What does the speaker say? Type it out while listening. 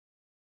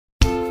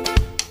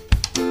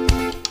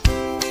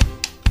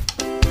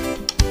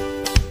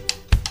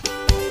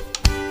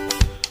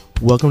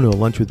Welcome to A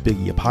Lunch with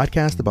Biggie, a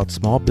podcast about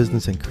small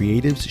business and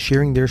creatives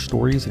sharing their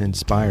stories and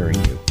inspiring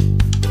you.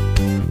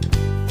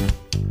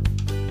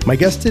 My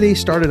guest today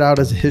started out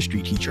as a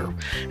history teacher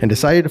and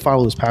decided to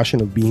follow his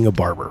passion of being a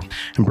barber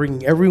and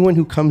bringing everyone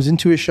who comes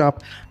into his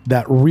shop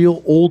that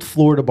real old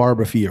Florida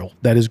barber feel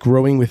that is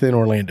growing within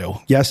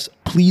Orlando. Yes,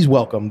 please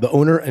welcome the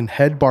owner and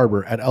head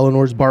barber at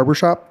Eleanor's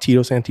Barbershop,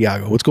 Tito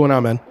Santiago. What's going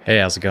on, man? Hey,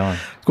 how's it going?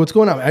 What's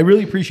going on? I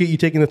really appreciate you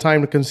taking the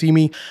time to come see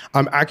me.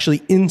 I'm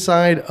actually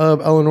inside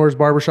of Eleanor's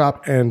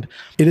Barbershop, and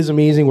it is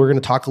amazing. We're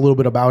going to talk a little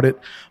bit about it.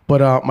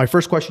 But my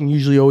first question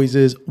usually always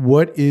is,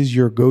 what is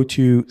your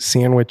go-to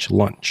sandwich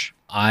lunch?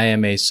 I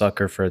am a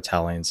sucker for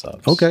Italian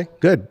subs. Okay,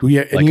 good.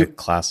 A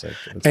classic.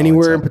 Italian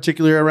Anywhere sub. in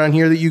particular around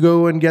here that you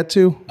go and get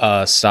to?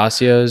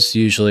 Stasio's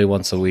usually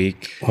once a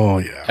week. Oh,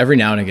 yeah. Every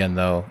now and again,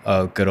 though,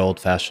 a good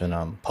old-fashioned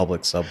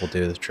Publix sub will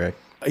do the trick.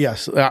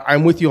 Yes,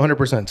 I'm with you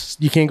 100%.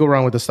 You can't go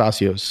wrong with the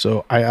Stasio's,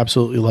 so I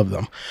absolutely love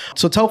them.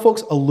 So tell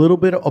folks a little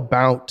bit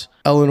about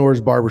Eleanor's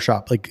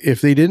Barbershop. Like,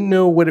 if they didn't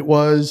know what it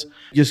was,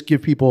 just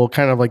give people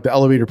kind of like the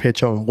elevator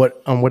pitch on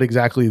what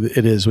exactly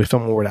it is if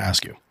someone were to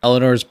ask you.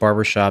 Eleanor's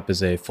Barbershop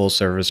is a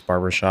full-service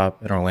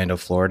barbershop in Orlando,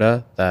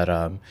 Florida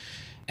that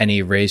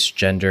any race,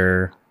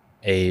 gender,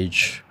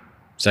 age,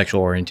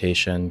 sexual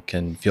orientation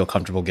can feel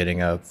comfortable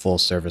getting a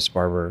full-service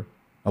barber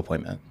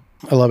appointment.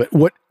 I love it.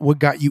 What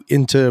got you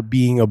into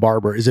being a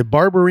barber? Is it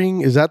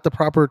barbering? Is that the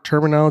proper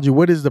terminology?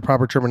 What is the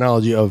proper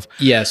terminology of?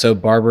 Yeah, so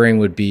barbering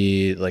would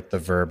be like the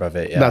verb of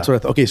it. Yeah. That's what I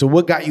thought. Okay, so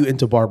what got you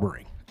into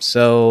barbering?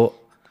 So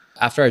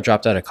after I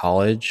dropped out of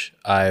college,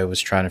 I was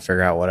trying to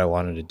figure out what I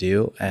wanted to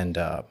do. And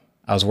I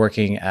was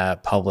working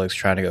at Publix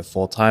trying to go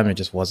full-time, and it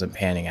just wasn't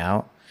panning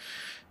out.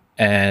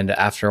 And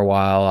after a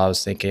while, I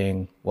was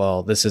thinking,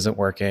 well, this isn't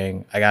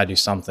working. I got to do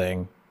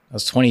something. I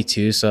was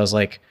 22, so I was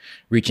like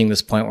reaching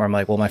this point where I'm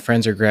like, well, my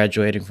friends are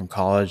graduating from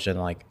college and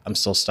like I'm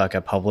still stuck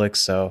at Publix.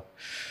 So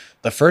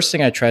the first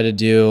thing I tried to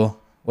do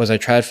was I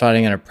tried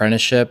finding an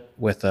apprenticeship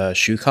with a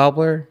shoe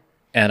cobbler,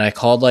 and I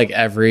called like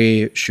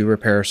every shoe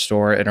repair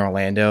store in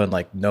Orlando and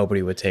like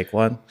nobody would take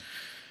one.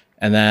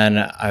 And then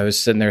I was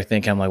sitting there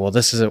thinking, I'm like, well,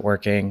 this isn't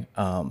working.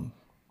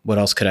 What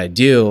else could I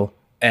do?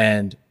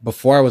 And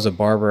before I was a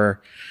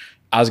barber,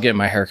 I was getting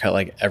my hair cut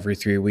like every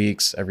 3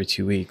 weeks, every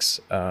 2 weeks.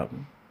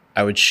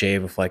 I would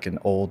shave with like an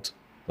old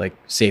like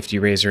safety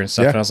razor and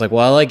stuff. Yeah. And I was like,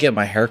 well, I like getting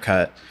my hair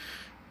cut.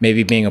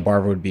 Maybe being a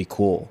barber would be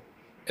cool.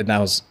 And that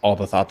was all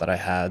the thought that I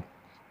had.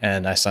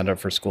 And I signed up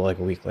for school like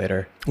a week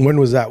later. When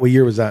was that? What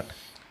year was that?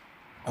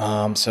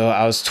 So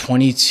I was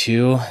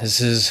 22.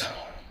 This is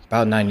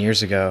about 9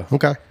 years ago.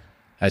 Okay.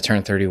 I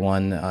turned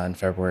 31 in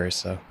February.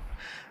 So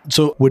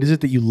what is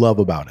it that you love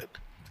about it?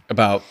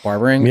 About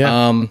barbering?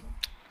 Yeah.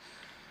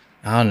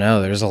 I don't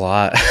know. There's a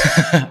lot.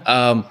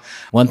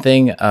 One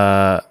thing,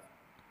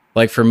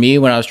 like for me,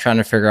 when I was trying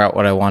to figure out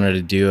what I wanted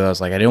to do, I was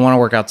like, I didn't want to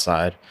work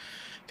outside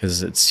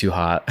because it's too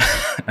hot.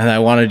 And I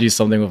wanted to do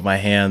something with my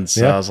hands.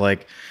 So I was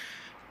like,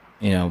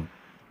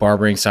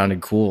 barbering sounded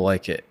cool.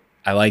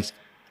 I liked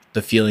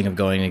the feeling of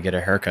going to get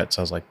a haircut.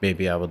 So I was like,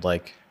 maybe I would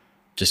like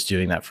just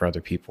doing that for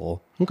other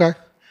people. Okay.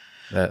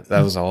 That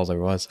was all there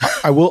was.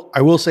 I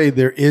will say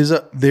there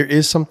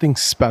is something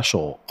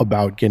special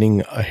about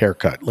getting a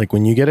haircut. Like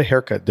when you get a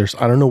haircut,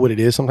 I don't know what it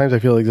is. Sometimes I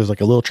feel like there's like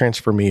a little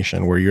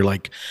transformation where you're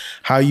like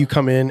how you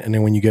come in, and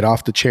then when you get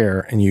off the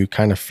chair and you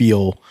kind of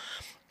feel,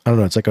 I don't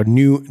know, it's like a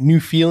new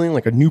feeling,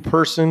 like a new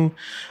person,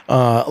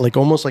 like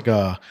almost like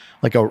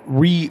you're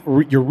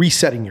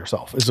resetting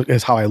yourself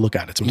is how I look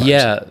at it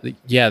sometimes.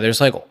 Yeah.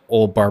 There's like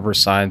old barber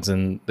signs,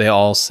 and they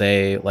all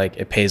say like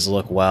it pays to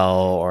look well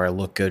or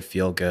look good,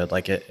 feel good.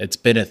 Like it's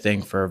been a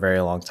thing for a very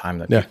long time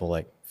that people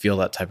like feel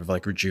that type of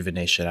like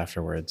rejuvenation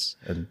afterwards.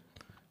 And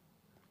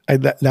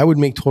that would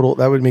make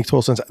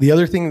total sense. The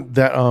other thing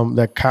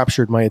that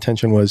captured my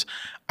attention was,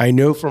 I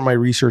know from my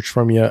research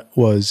from you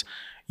was,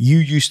 you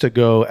used to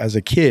go as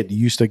a kid,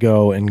 to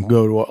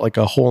like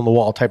a hole in the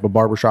wall type of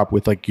barbershop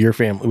with like your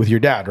family, with your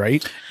dad,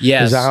 right?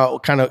 Yes. Is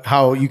that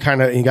how you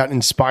got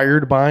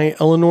inspired by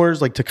Eleanor's,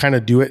 like to kind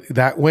of do it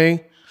that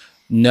way?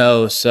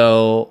 No.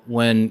 So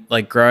when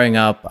like growing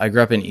up, I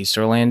grew up in East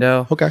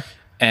Orlando. Okay.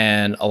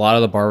 And a lot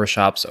of the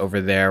barbershops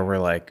over there were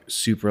like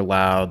super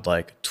loud,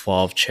 like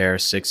 12 chair,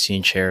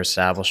 16 chair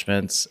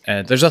establishments.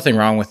 And there's nothing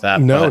wrong with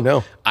that.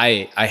 No.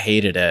 I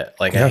hated it.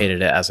 I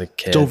hated it as a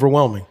kid. It's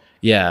overwhelming.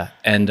 Yeah.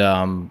 And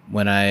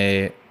when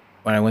I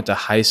went to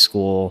high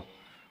school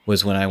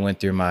was when I went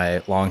through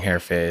my long hair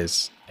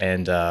phase,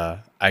 and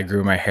I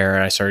grew my hair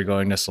and I started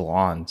going to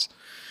salons.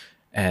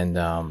 And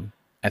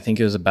I think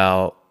it was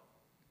about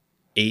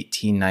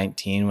 18,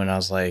 19 when I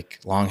was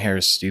like, long hair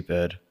is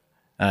stupid.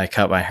 And I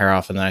cut my hair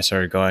off, and then I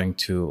started going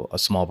to a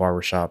small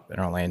barbershop in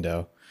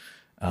Orlando.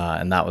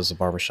 And that was the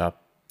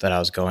barbershop that I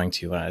was going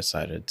to when I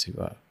decided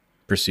to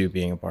pursue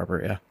being a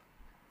barber. Yeah.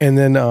 And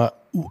then,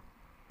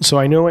 so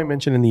I know I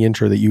mentioned in the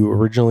intro that you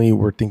originally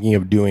were thinking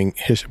of being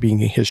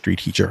a history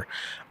teacher.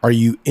 Are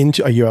you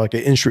like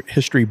a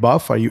history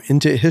buff? Are you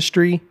into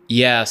history?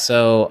 Yeah.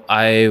 So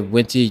I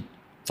went to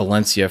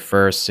Valencia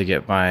first to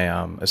get my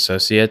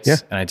associates, Yeah.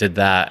 and I did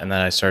that, and then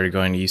I started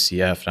going to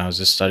UCF, and I was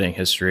just studying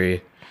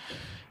history,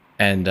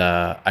 and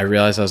I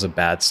realized I was a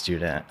bad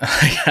student.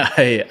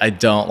 I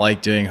don't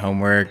like doing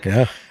homework.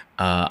 Yeah.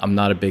 I'm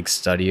not a big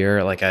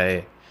studier. Like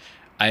I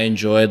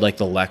enjoyed like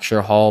the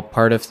lecture hall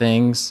part of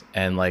things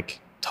and like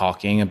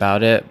talking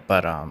about it,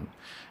 but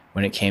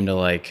when it came to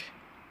like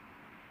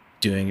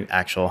doing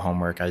actual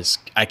homework,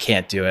 I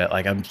can't do it.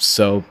 Like I'm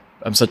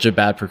such a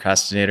bad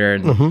procrastinator,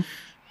 and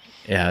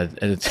yeah,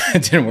 it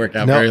didn't work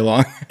out very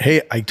long.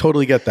 Hey, I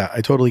totally get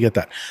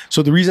that.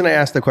 So the reason I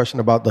asked the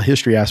question about the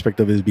history aspect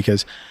of it is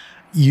because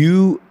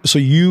one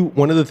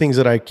of the things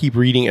that I keep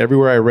reading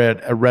everywhere I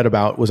read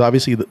about was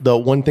obviously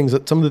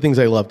some of the things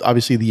I loved,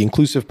 obviously the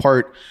inclusive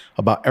part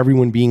about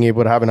everyone being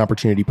able to have an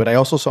opportunity, but I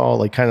also saw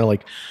like kind of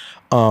like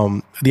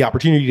the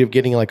opportunity of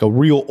getting like a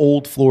real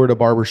old Florida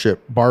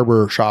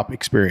barber shop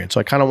experience. So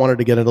I kind of wanted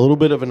to get a little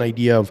bit of an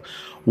idea of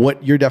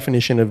what your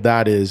definition of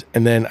that is.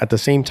 And then at the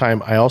same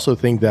time, I also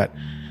think that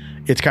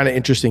it's kind of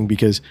interesting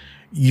because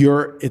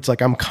it's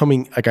like I'm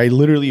coming, like I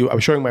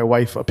was showing my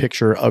wife a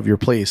picture of your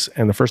place.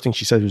 And the first thing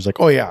she said was like,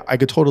 oh yeah, I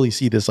could totally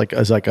see this like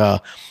as like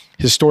a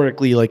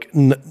historically like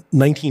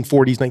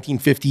 1940s,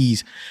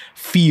 1950s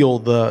feel,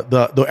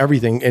 the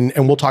everything.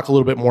 And we'll talk a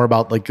little bit more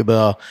about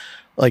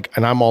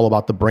and I'm all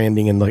about the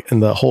branding and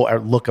the whole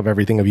look of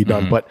everything have you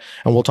done,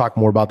 and we'll talk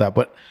more about that.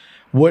 But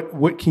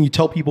what can you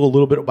tell people a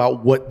little bit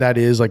about what that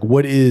is? Like,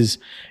 what is,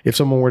 if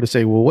someone were to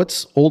say, well,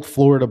 what's old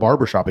Florida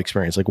barbershop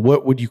experience? Like,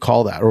 what would you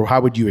call that? Or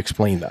how would you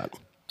explain that?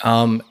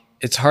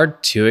 It's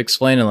hard to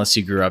explain unless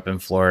you grew up in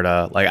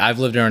Florida. Like I've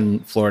lived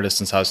in Florida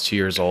since I was 2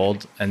 years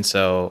old. And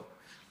so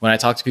when I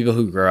talk to people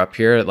who grew up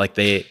here, like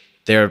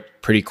they're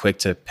pretty quick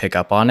to pick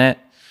up on it.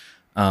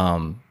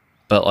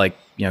 But like,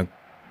 you know,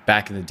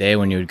 back in the day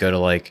when you would go to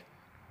like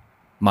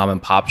mom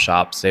and pop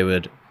shops, they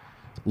would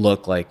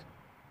look like,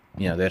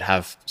 you know, they'd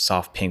have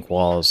soft pink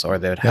walls or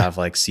they would have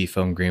like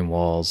seafoam green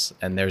walls.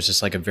 And there's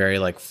just like a very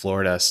like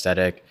Florida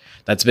aesthetic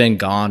that's been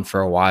gone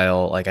for a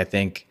while. Like I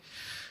think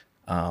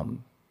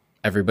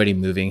everybody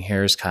moving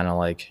here has kind of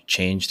like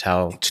changed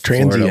how it's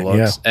transient,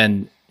 Florida looks. Yeah.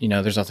 And, you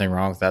know, there's nothing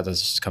wrong with that.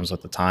 This just comes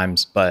with the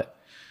times. But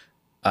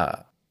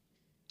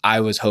I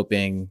was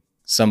hoping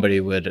somebody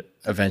would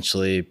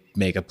eventually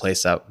make a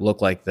place that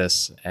looked like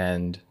this.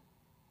 And,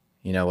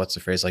 you know, what's the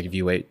phrase? Like if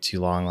you wait too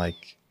long,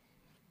 like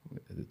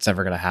it's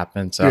never going to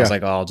happen. So I was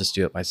like, oh, I'll just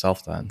do it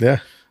myself then. Yeah.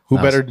 Who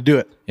better to do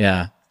it?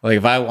 Yeah. Like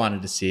if I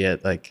wanted to see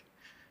it, like,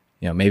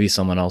 you know, maybe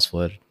someone else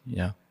would, you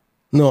know?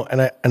 No.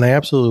 And I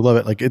absolutely love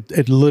it. Like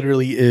it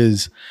literally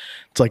is,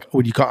 it's like,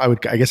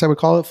 I guess I would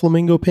call it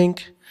flamingo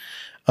pink,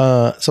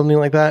 something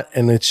like that.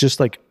 And it's just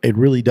like, it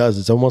really does.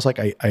 It's almost like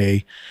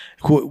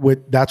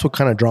that's what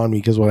kind of drawn me.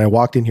 Because when I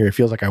walked in here, it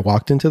feels like I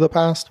walked into the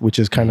past, which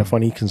is kind of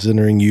funny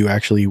considering you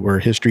actually you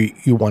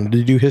wanted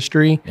to do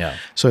history. Yeah.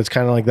 So it's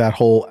kind of like that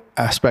whole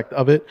aspect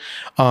of it.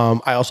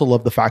 I also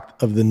love the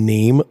fact of the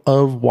name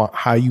of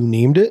how you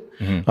named it.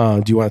 Do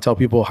you want to tell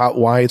people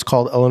why it's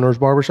called Eleanor's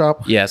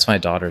Barbershop? Yeah, it's my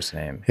daughter's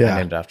name. Yeah. I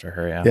named it after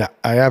her. Yeah. Yeah,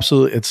 I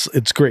absolutely.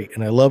 It's great,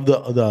 and I love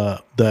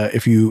the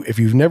if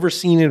you've never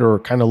seen it or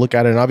kind of look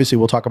at it, and obviously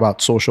we'll talk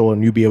about social,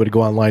 and you'll be able to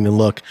go online and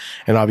look,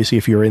 and obviously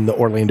if you're in the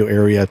Orlando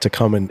area to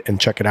come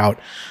and check it out.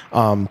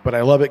 But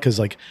I love it because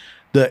like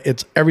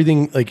it's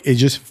everything, like it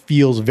just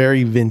feels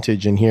very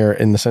vintage in here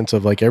in the sense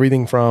of like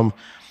everything from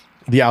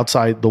the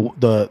outside,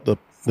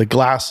 the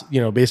glass,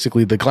 you know,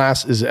 basically the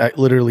glass is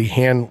literally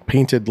hand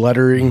painted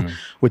lettering,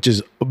 which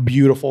is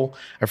beautiful.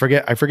 I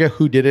forget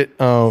who did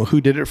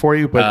it for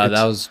you, but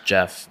that was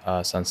Jeff,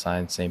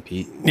 Sunshine St.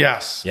 Pete.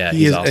 Yes. Yeah.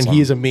 He is, awesome. and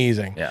he is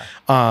amazing. Yeah.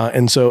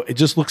 And so it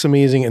just looks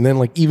amazing. And then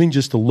like, even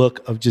just the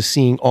look of just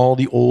seeing all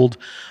the old,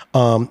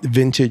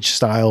 vintage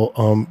style,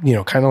 you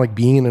know, kind of like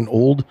being in an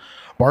old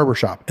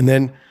barbershop. And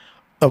then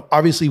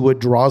obviously what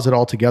draws it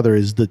all together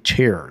is the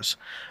chairs.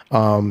 You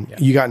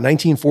got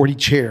 1940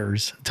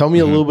 chairs. Tell me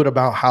a little bit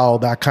about how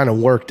that kind of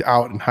worked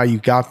out and how you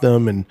got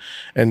them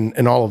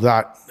and all of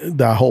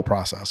that whole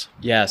process.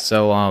 Yeah.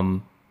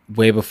 So,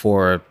 way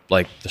before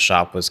like the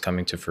shop was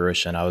coming to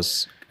fruition,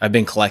 I've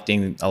been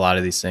collecting a lot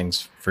of these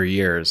things for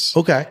years.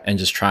 Okay. And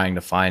just trying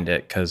to find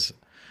it. 'Cause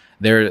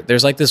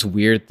there's like this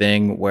weird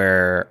thing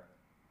where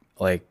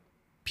like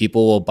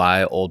people will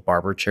buy old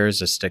barber chairs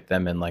to stick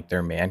them in like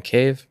their man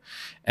cave.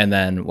 And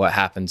then what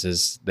happens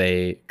is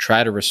they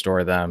try to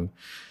restore them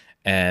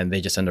and they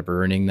just end up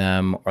ruining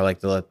them, or like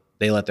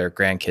they let their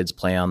grandkids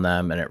play on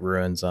them and it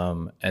ruins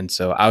them. And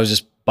so I was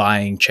just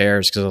buying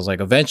chairs because I was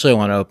like, eventually I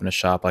want to open a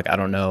shop. Like, I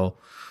don't know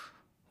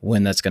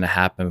when that's going to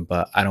happen,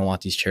 but I don't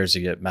want these chairs to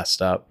get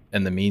messed up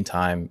in the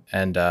meantime.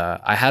 And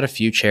I had a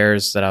few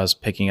chairs that I was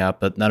picking up,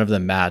 but none of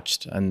them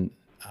matched. And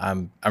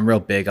I'm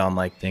real big on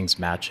like things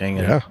matching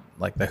and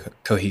like the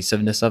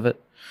cohesiveness of it.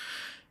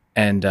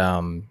 And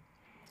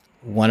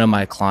one of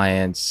my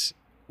clients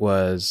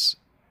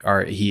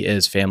he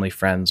is family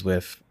friends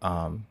with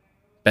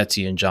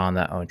Betsy and John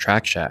that own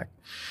Track Shack,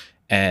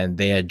 and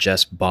they had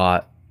just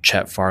bought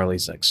Chet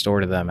Farley's next door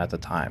to them at the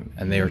time,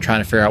 and they were trying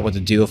to figure out what to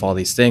do with all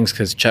these things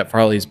because Chet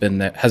Farley's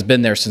has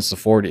been there since the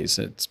 40s.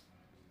 It's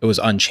it was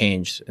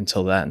unchanged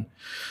until then.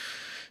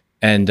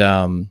 And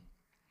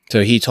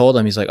so he told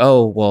him, he's like,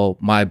 oh, well,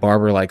 my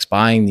barber likes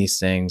buying these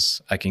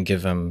things. I can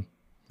give him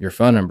your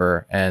phone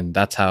number. And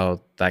that's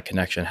how that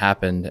connection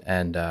happened.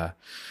 And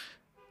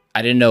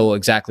I didn't know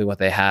exactly what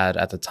they had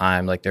at the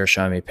time. Like, they were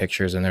showing me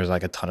pictures and there's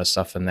like a ton of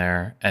stuff in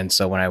there. And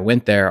so when I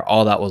went there,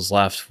 all that was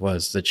left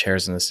was the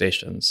chairs and the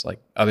stations. Like,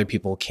 other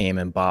people came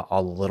and bought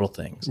all the little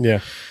things.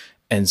 Yeah.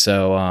 And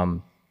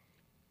so,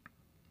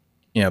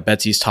 you know,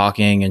 Betsy's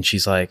talking and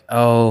she's like,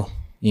 oh,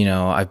 you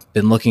know, I've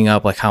been looking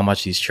up like how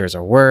much these chairs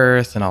are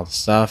worth and all the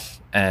stuff.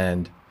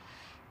 And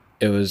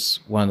it was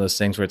one of those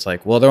things where it's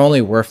like, well, they're only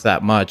worth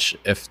that much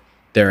if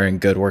they're in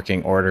good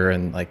working order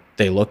and like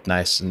they look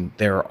nice, and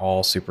they were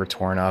all super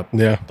torn up.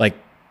 Yeah. Like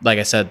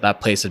I said,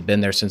 that place had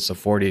been there since the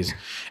 40s,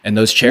 and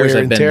those chairs Wear had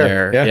and been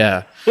tear. there.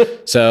 Yeah.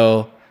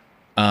 So,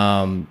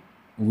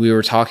 we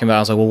were talking about, I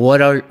was like,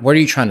 well, what are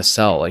you trying to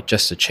sell? Like,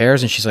 just the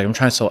chairs? And she's like, I'm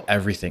trying to sell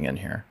everything in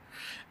here.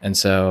 And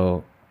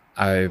so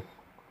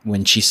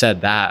when she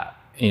said that,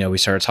 you know, we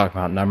started talking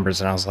about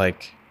numbers, and I was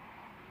like,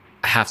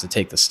 I have to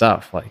take the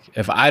stuff. Like,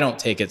 if I don't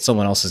take it,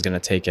 someone else is going to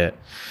take it.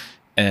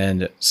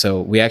 And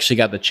so we actually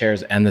got the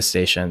chairs and the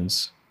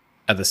stations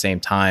at the same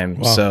time.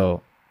 Wow.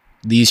 So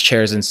these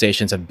chairs and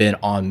stations have been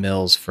on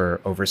Mills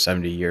for over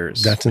 70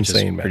 years. That's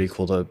insane, man. Pretty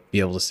cool to be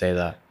able to say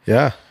that.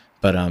 Yeah.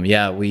 But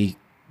yeah, we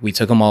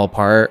took them all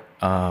apart.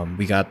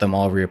 We got them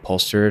all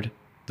reupholstered.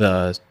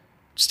 The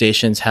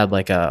stations had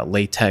like a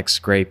latex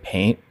gray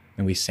paint,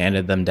 and we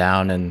sanded them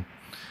down and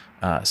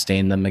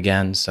stained them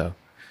again. So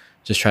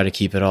just try to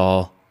keep it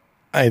all.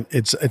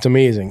 It's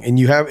amazing. And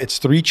it's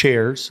 3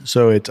 chairs.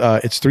 So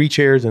it's 3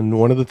 chairs. And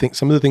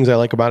some of the things I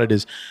like about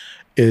it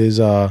is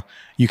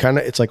you kind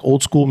of, it's like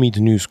old school meets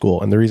new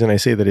school. And the reason I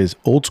say that is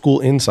old school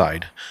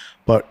inside,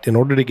 but in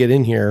order to get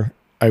in here,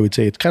 I would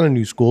say it's kind of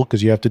new school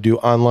because you have to do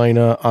online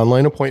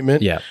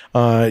appointment. Yeah.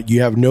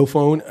 You have no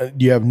phone.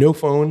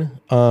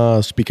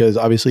 Because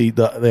obviously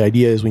the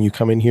idea is when you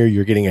come in here,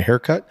 you're getting a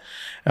haircut.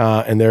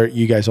 And there,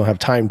 you guys don't have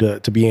time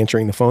to be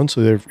answering the phone.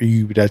 So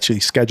you would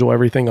actually schedule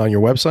everything on your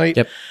website.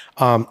 Yep.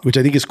 Which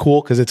I think is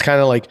cool because it's kind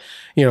of like,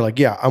 you know, like,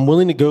 yeah, I'm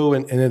willing to go.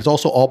 And it's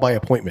also all by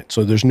appointment.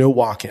 So there's no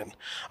walk-in,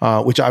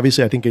 which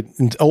obviously I think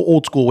in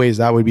old school ways,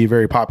 that would be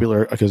very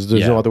popular because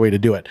there's no other way to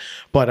do it.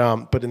 But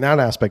in that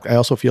aspect, I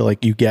also feel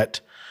like you get,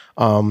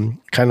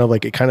 kind of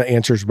like it kind of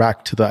answers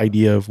back to the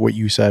idea of what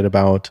you said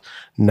about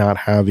not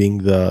having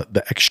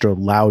the extra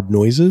loud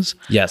noises.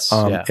 Yes.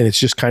 And it's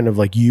just kind of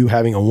like you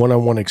having a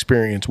one-on-one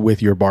experience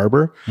with your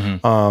barber,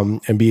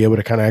 and be able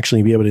to kind of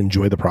actually be able to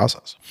enjoy the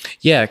process.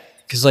 Yeah.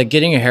 Cause like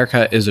getting a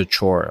haircut is a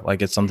chore.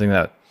 Like, it's something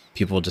that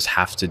people just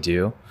have to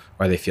do,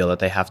 or they feel that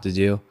they have to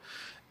do.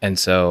 And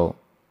so,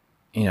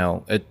 you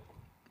know,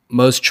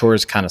 most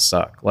chores kind of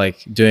suck.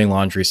 Like doing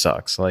laundry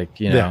sucks. Like,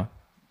 you know,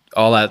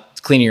 all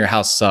that cleaning your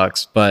house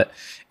sucks. But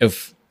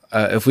if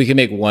we can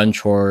make one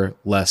chore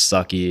less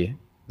sucky,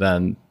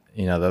 then,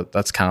 you know,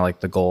 that's kind of like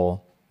the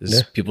goal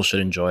is people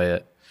should enjoy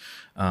it.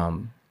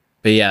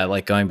 But yeah,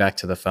 like going back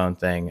to the phone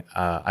thing,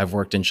 I've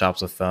worked in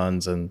shops with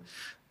phones, and,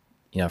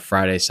 you know,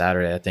 Friday,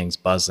 Saturday, that thing's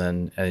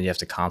buzzing and you have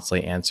to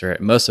constantly answer it.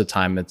 Most of the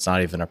time it's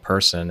not even a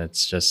person.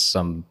 It's just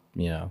some,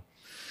 you know,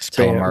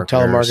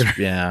 telemarketer.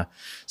 Yeah.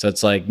 So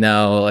it's like,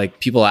 no, like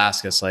people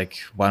ask us like,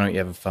 why don't you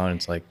have a phone?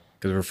 It's like,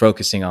 because we're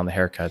focusing on the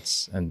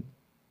haircuts, and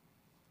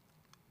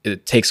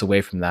it takes away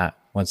from that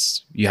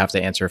once you have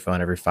to answer a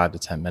phone every 5 to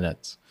 10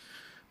 minutes.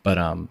 But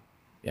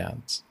yeah,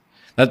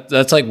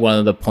 that's like one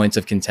of the points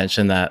of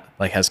contention that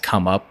like has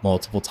come up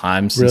multiple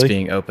times since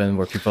being open,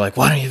 where people are like,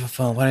 why don't you have a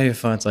phone? Why don't you have a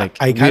phone? It's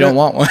like, we don't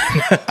want one.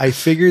 I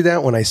figured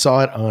that when I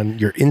saw it on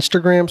your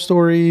Instagram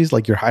stories,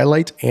 like your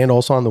highlights, and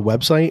also on the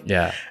website.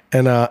 Yeah.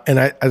 And I,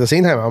 at the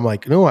same time, I'm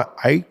like, you know what?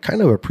 I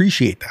kind of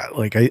appreciate that.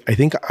 Like, I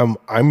think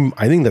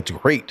I think that's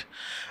great.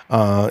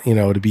 You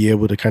know, to be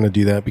able to kind of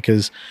do that,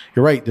 because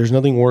you're right. There's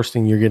nothing worse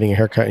than you're getting a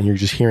haircut and you're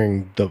just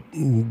hearing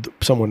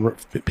someone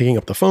picking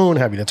up the phone,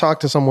 having to talk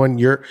to someone.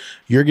 You're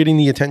getting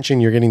the attention,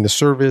 you're getting the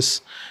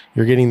service,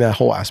 you're getting that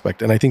whole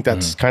aspect. And I think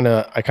that's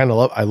I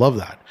love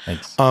that.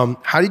 Thanks.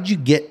 How did you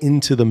get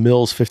into the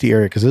Mills 50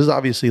 area? Because this is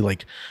obviously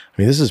like,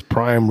 I mean, this is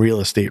prime real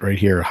estate right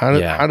here. How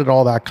did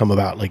all that come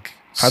about? Like,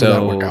 how did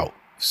that work out?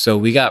 So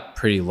we got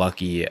pretty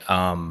lucky.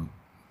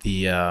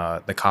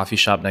 The coffee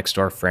shop next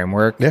door,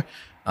 Framework. Yeah.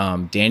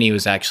 Danny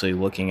was actually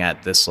looking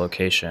at this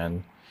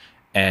location,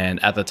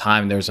 and at the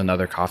time there's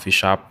another coffee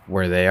shop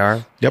where they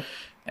are. Yep.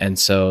 And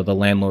so the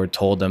landlord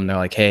told them, they're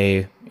like,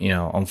 hey, you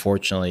know,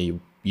 unfortunately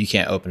you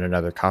can't open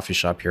another coffee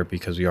shop here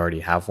because we already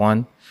have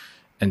one.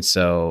 And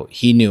so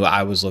he knew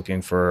I was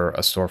looking for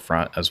a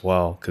storefront as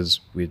well,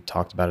 because we'd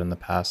talked about it in the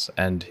past.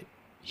 And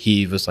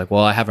he was like,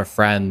 well, I have a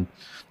friend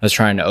that's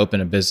trying to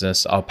open a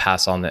business. I'll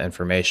pass on the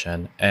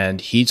information. And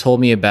he told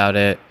me about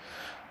it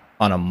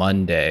on a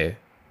Monday,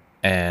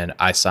 and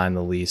I signed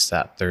the lease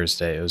that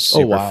Thursday. It was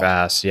super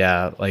fast.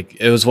 Yeah. Like,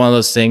 it was one of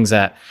those things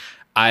that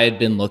I had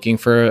been looking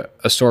for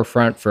a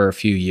storefront for a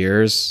few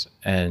years,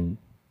 and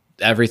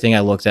everything I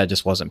looked at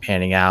just wasn't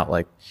panning out.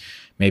 Like,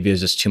 maybe it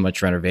was just too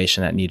much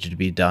renovation that needed to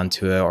be done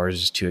to it, or it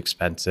was just too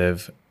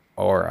expensive.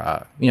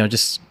 or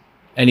just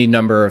any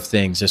number of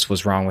things just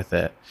was wrong with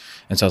it.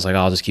 And so I was like,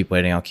 I'll just keep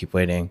waiting. I'll keep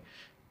waiting.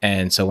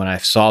 And so when I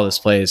saw this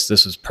place,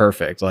 this was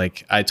perfect.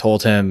 Like I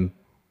told Danny,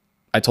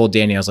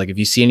 I was like, if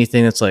you see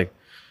anything that's like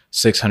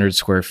 600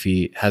 square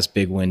feet, has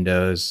big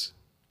windows,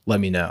 let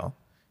me know.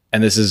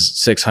 And this is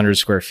 600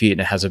 square feet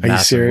and it has a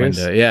massive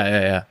window.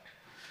 Yeah.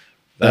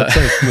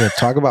 That's like,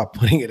 talk about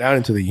putting it out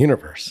into the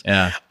universe.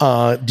 Yeah.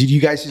 Did you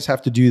guys just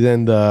have to do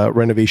then the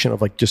renovation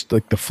of like just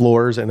like the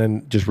floors and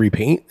then just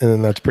repaint and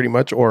then that's pretty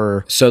much,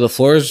 or? So the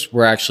floors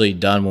were actually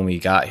done when we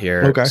got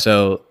here. Okay.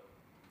 So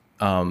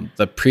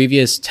the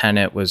previous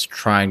tenant was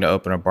trying to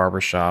open a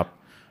barbershop.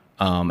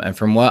 And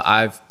from what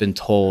I've been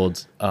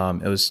told,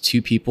 it was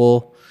two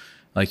people,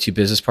 like two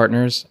business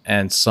partners,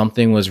 and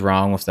something was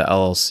wrong with the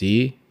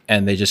LLC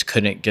and they just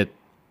couldn't get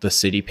the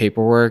city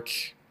paperwork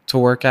to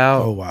work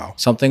out. Oh, wow.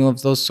 Something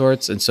of those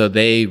sorts. And so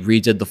they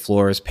redid the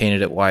floors,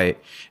 painted it white,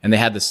 and they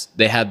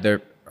had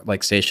their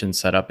like station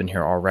set up in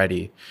here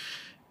already.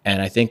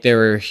 And I think they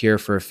were here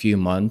for a few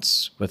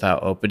months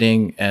without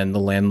opening. And the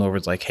landlord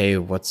was like, hey,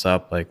 what's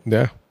up? Like,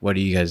 what are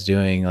you guys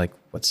doing? Like,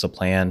 what's the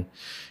plan?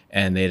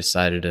 And they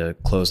decided to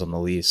close on the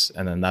lease.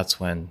 And then that's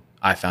when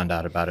I found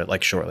out about it,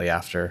 like shortly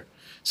after.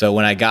 So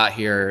when I got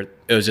here,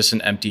 it was just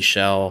an empty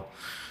shell.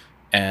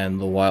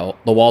 And the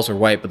walls were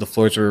white, but the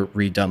floors were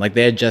redone. Like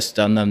they had just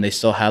done them. They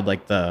still had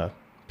like the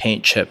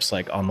paint chips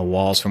like on the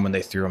walls from when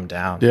they threw them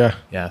down.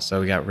 Yeah.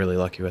 So we got really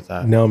lucky with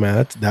that. No,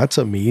 man, that's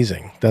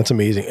amazing. That's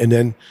amazing. And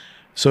then,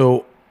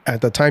 so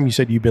at the time you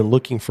said you've been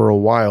looking for a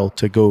while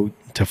to go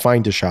to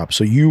find a shop.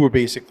 So you were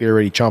basically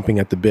already chomping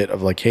at the bit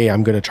of like, hey,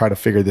 I'm going to try to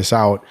figure this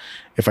out.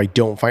 If I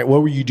don't find,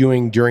 what were you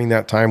doing during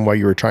that time while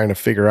you were trying to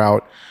figure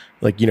out?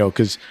 Like,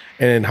 and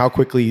then how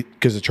quickly,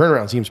 because the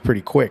turnaround seems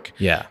pretty quick.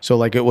 Yeah. So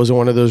like, it wasn't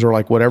one of those where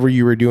like, whatever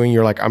you were doing,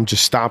 you're like, I'm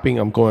just stopping.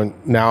 I'm going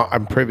now,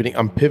 I'm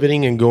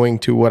pivoting and going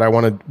to what I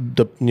wanted,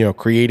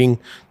 creating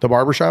the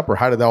barbershop, or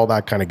how did all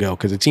that kind of go?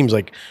 Cause it seems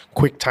like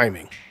quick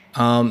timing.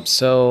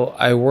 So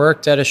I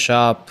worked at a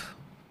shop,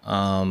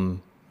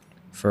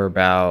 for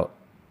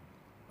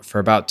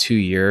about 2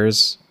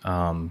 years.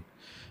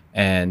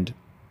 And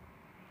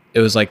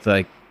it was like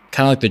kind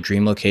of like the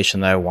dream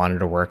location that I wanted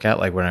to work at.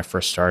 Like when I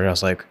first started, I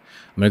was like,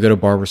 I'm going to go to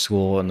barber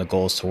school and the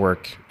goal is to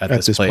work at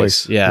this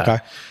place. Yeah. Okay.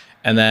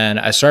 And then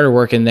I started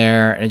working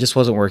there and it just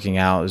wasn't working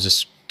out. It was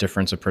just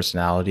difference of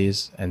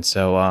personalities. And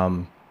so,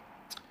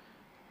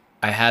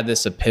 I had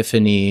this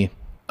epiphany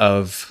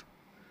of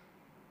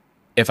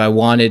if I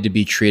wanted to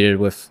be treated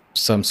with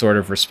some sort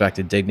of respect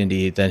and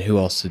dignity, then who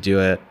else to do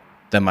it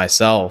than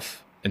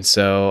myself? And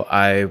so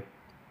I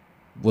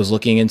was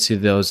looking into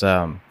those,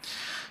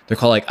 they're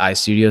called like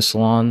iStudio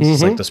salons.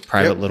 It's like those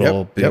private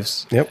little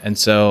booths. Yep. And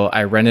so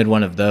I rented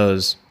one of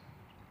those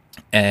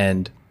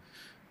and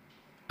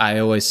I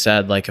always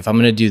said like, if I'm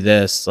going to do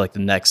this, like the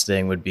next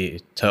thing would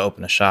be to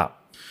open a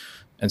shop.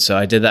 And so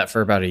I did that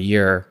for about a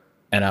year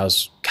and I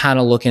was kind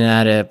of looking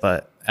at it,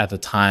 but at the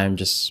time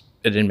just,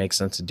 it didn't make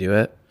sense to do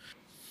it.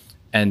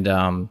 And,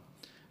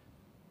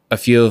 a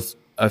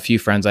few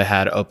friends I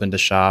had opened a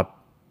shop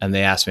and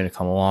they asked me to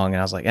come along and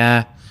I was like,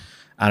 I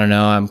don't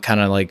know. I'm kind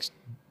of like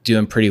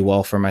doing pretty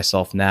well for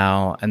myself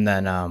now. And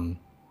then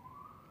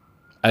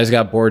I just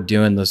got bored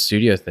doing the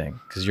studio thing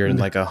because you're in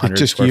like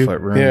 100 square foot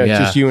room. Yeah,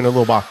 just you in a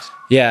little box.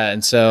 Yeah.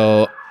 And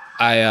so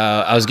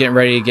I was getting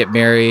ready to get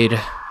married.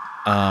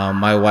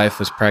 My wife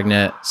was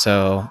pregnant.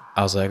 So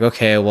I was like,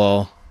 okay,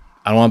 well,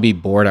 I don't want to be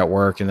bored at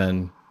work and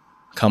then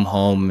come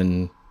home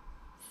and,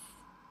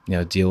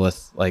 deal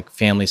with like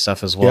family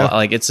stuff as well. Yeah.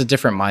 Like it's a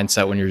different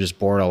mindset when you're just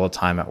bored all the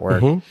time at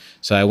work. Mm-hmm.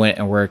 So I went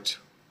and worked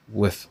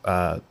with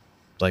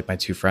like my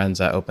two friends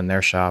that opened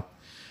their shop.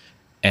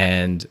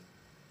 And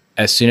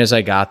as soon as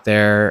I got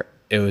there,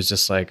 it was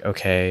just like,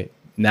 okay,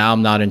 now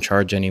I'm not in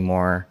charge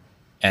anymore.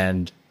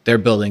 And they're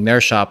building their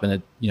shop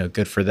and it,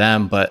 good for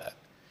them, but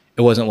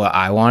it wasn't what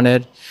I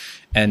wanted.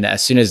 And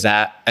as soon as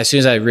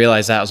I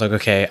realized that, I was like,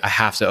 okay, I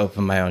have to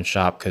open my own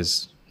shop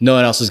because no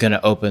one else is going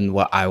to open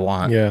what I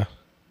want. Yeah.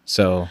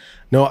 So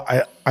no,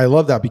 I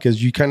love that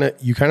because you kind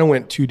of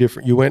went two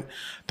different,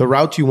 the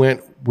route you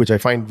went, which I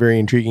find very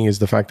intriguing is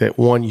the fact that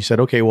one, you said,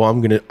 okay, well,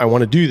 I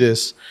want to do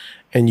this.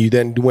 And you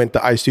then went to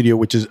iStudio,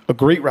 which is a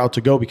great route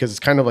to go because it's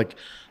kind of like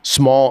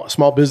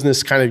small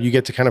business kind of, you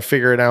get to kind of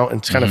figure it out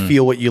and kind of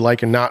feel what you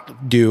like and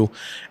not do.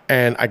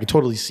 And I can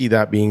totally see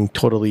that being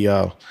totally,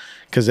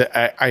 because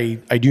I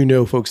do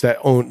know folks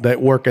that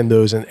work in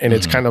those and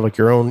it's kind of like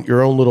your own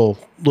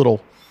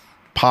little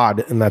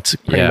pod and that's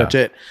pretty much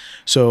it.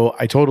 So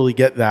I totally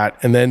get that.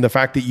 And then the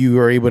fact that you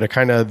were able to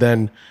kind of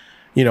then,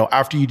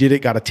 after you did it,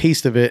 got a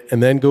taste of it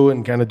and then go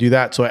and kind of do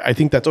that. So I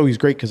think that's always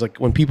great because like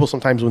when people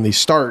sometimes when they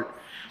start,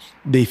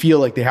 they feel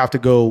like they have to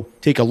go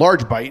take a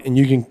large bite and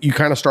you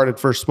kind of started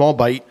first small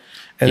bite.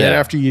 And then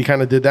after you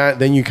kind of did that,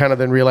 then you kind of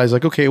then realize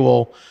like, okay,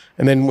 well,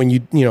 and then when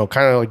you,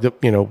 kind of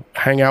like,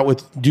 hang out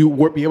with, be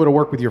able to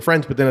work with your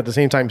friends, but then at the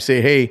same time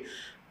say, hey,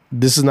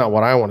 this is not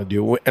what I want to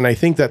do. And I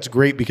think that's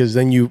great because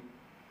then you,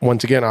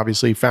 once again,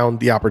 obviously found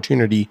the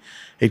opportunity.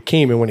 It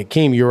came. And when it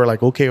came, you were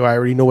like, okay, well, I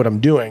already know what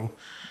I'm doing.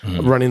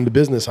 running the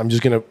business. I'm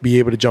just going to be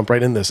able to jump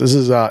right in this. This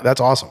is,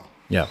 that's awesome.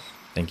 Yeah.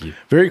 Thank you.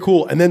 Very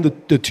cool. And then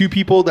the two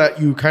people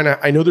that you kind of,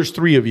 I know there's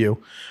three of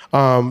you.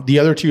 The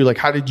other two, like,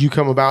 how did you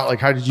come about? Like,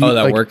 how did you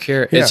work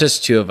here? Yeah. It's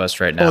just two of us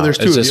right now. Oh, there's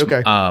two of you.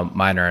 Okay.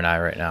 Minor and I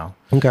right now.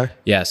 Okay.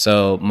 Yeah.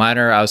 So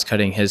Minor, I was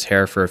cutting his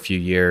hair for a few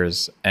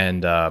years,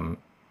 and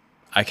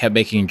I kept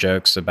making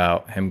jokes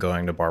about him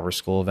going to barber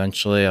school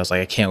eventually. I was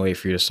like, I can't wait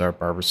for you to start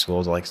barber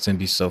school. Like, it's going to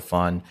be so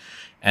fun.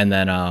 And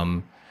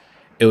then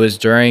it was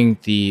during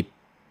the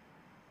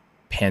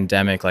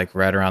pandemic, like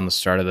right around the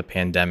start of the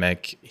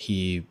pandemic,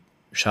 he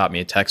shot me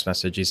a text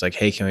message. He's like,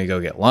 hey, can we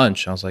go get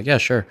lunch? I was like, yeah,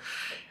 sure.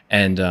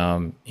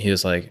 And he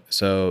was like,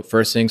 so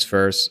first things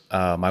first,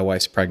 my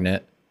wife's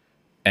pregnant.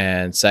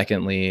 And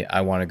secondly,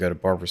 I want to go to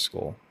barber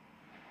school.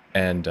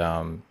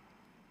 And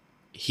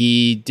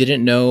he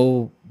didn't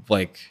know,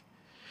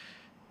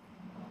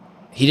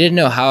 he didn't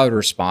know how I'd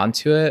respond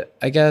to it,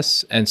 I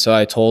guess. And so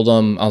I told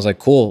him, I was like,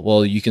 cool,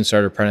 well, you can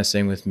start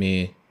apprenticing with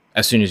me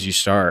as soon as you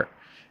start.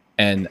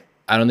 And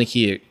I don't think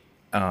he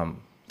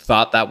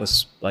thought that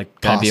was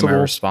like going to be my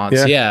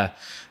response. Yeah.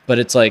 But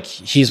it's like,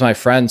 he's my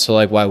friend. So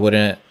like, why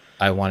wouldn't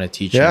I want to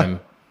teach him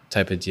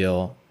type of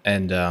deal?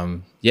 And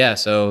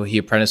so he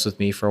apprenticed with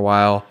me for a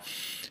while.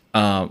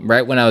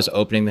 Right when I was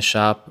opening the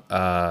shop,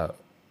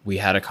 we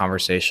had a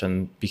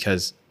conversation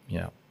because,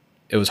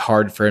 it was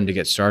hard for him to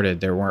get started.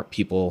 There weren't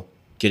people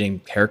getting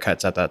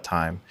haircuts at that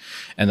time.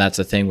 And that's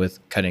the thing with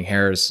cutting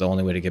hair, is the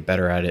only way to get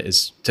better at it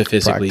is to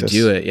physically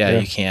do it.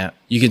 Yeah.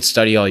 You can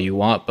study all you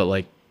want, but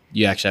like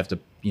you actually have to,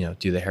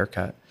 do the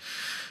haircut.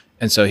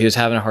 And so he was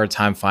having a hard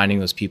time finding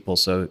those people.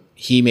 So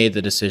he made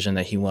the decision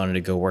that he wanted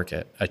to go work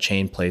at a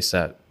chain place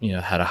that,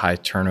 had a high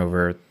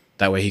turnover.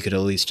 That way he could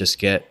at least just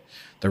get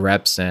the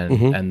reps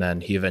in. And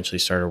then he eventually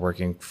started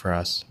working for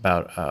us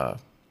about,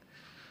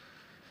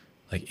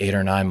 like 8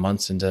 or 9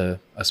 months into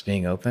us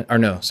being open. Or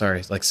no,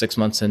 sorry, like 6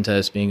 months into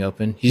us being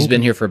open. He's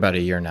been here for about a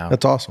year now.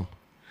 That's awesome.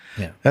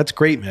 Yeah. That's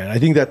great, man. I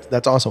think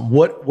that's awesome.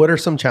 What are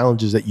some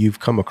challenges that you've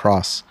come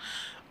across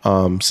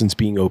since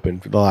being open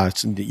for the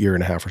last year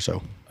and a half or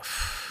so?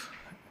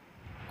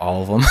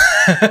 All of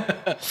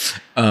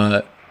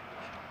them.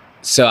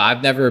 So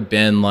I've never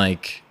been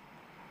like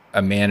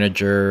a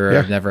manager.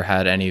 I've never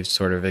had any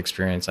sort of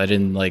experience. I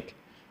didn't like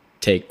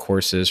take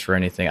courses for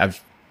anything.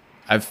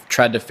 I've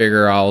tried to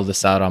figure all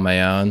this out on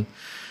my own.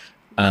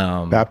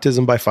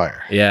 Baptism by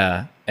fire.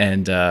 Yeah.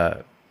 And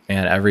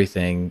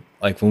everything,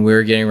 like when we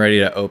were getting ready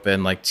to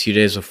open, like 2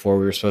 days before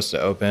we were supposed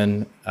to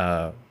open,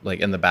 like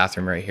in the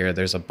bathroom right here,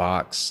 there's a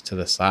box to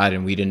the side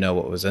and we didn't know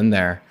what was in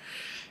there.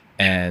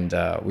 And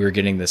we were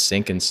getting the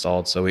sink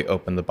installed. So we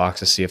opened the box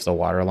to see if the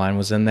water line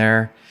was in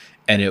there.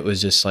 And it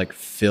was just like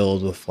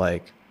filled with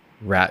like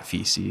rat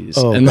feces.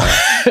 And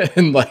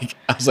like,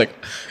 I was like,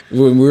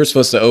 when we were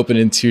supposed to open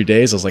in 2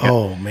 days, I was like,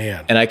 oh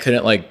man. And I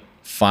couldn't like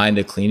find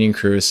a cleaning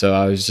crew. So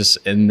I was just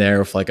in there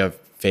with like a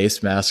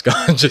face mask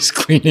on, just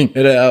cleaning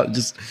it out,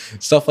 just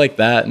stuff like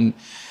that. And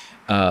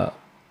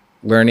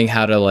learning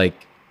how to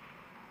like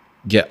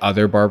get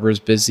other barbers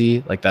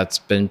busy. Like that's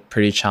been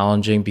pretty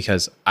challenging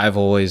because I've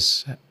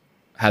always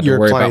had to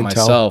worry about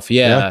myself.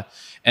 Yeah.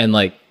 And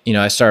like,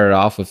 I started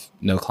off with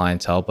no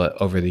clientele,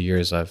 but over the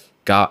years I've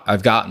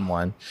gotten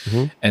one.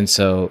 And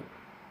so,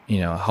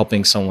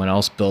 helping someone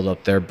else build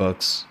up their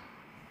books,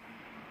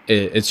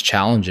 it's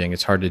challenging.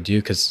 It's hard to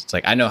do because it's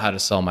like, I know how to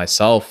sell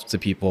myself to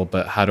people,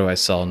 but how do I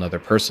sell another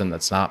person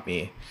that's not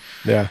me?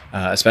 Yeah.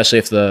 Especially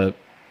if the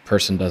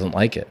person doesn't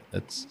like it.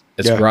 It's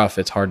rough.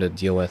 It's hard to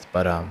deal with,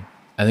 but I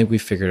think we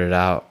figured it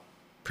out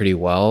pretty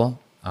well.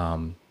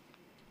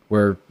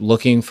 We're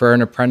looking for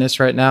an apprentice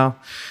right now,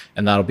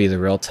 and that'll be the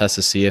real test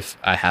to see if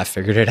I have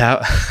figured it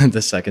out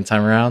the second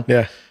time around.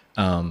 Yeah.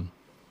 But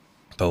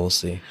we'll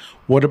see.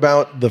 What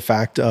about the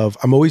fact of,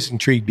 I'm always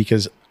intrigued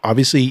because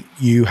obviously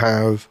you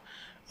have,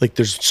 like,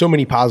 there's so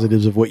many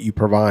positives of what you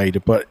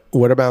provide, but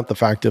what about the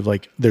fact of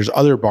like, there's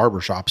other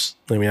barbershops?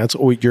 I mean, that's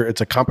always it's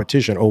a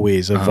competition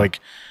always of like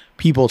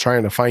people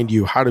trying to find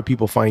you. How do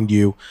people find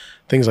you?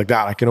 Things like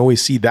that. I can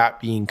always see that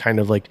being kind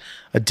of like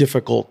a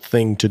difficult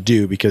thing to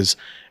do because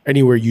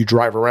anywhere you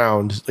drive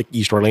around, like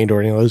East Orlando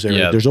or any of those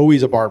areas, there's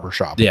always a barber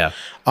shop. Yeah.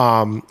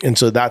 And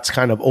so that's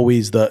kind of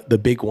always the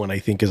big one, I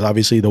think, is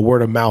obviously the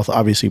word of mouth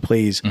obviously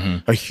plays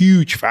a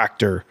huge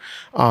factor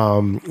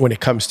when it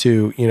comes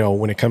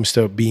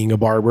to being a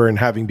barber and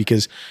having,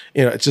 because,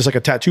 it's just like a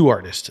tattoo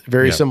artist,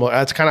 very similar.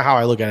 That's kind of how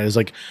I look at it, is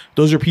like,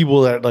 those are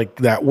people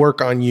that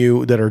work on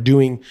you, that are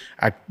doing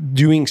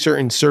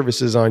certain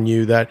services on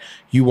you, that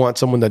you want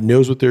someone that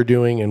knows what they're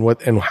doing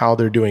and how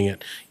they're doing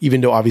it,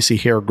 even though obviously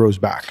hair grows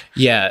back.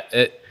 Yeah.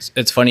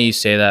 It's funny you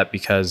say that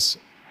because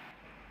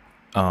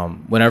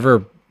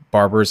whenever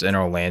barbers in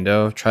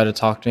Orlando try to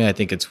talk to me, I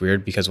think it's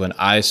weird because when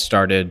I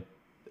started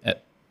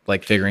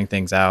figuring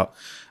things out,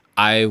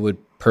 I would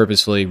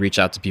purposefully reach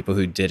out to people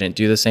who didn't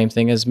do the same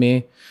thing as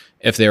me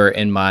if they were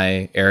in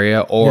my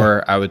area,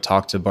 or I would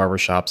talk to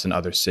barbershops in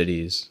other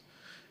cities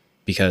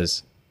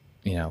because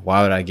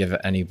why would I give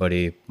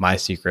anybody my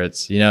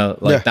secrets? Yeah.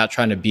 Not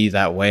trying to be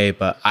that way,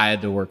 but I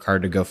had to work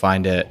hard to go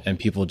find it, and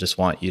people just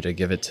want you to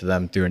give it to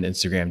them through an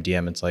Instagram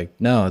DM. It's like,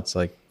 no, it's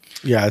like,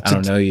 Yeah. I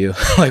don't know you.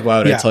 Like, why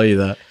would I tell you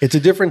that? It's a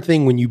different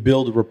thing when you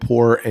build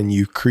rapport and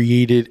you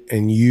create it,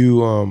 and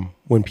you,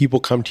 when people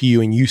come to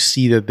you and you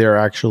see that they're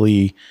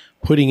actually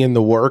putting in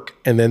the work,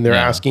 and then they're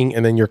asking,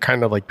 and then you're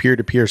kind of like peer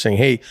to peer saying,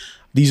 hey,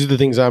 these are the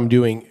things I'm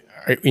doing.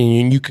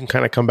 And you can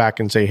kind of come back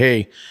and say,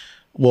 hey,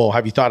 well,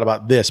 have you thought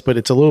about this? But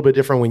it's a little bit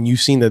different when you've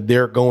seen that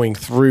they're going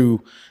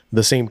through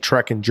the same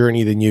trek and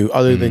journey than you,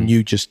 other than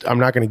you just, I'm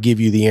not going to give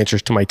you the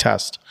answers to my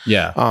test.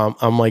 Yeah.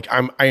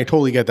 I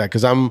totally get that.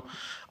 Cause I'm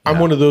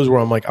one of those where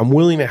I'm like, I'm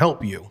willing to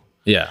help you.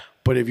 Yeah.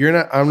 But if you're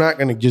not, I'm not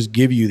going to just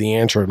give you the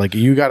answer. Like,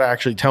 you got to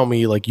actually tell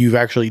me, like, you've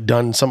actually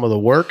done some of the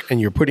work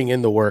and you're putting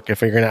in the work.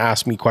 If you're going to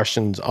ask me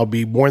questions, I'll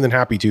be more than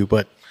happy to,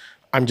 but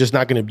I'm just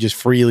not going to just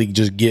freely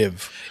just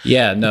give.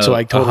 Yeah, no, so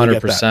I totally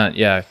 100%. Get that.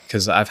 Yeah,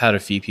 because I've had a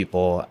few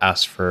people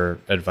ask for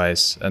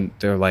advice, and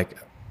they're like,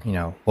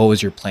 what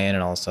was your plan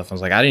and all this stuff. I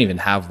was like, I didn't even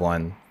have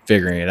one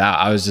figuring it out.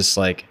 I was just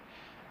like,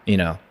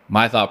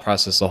 my thought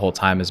process the whole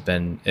time has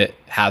been, it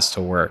has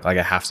to work. Like,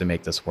 I have to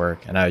make this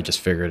work, and I just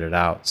figured it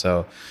out.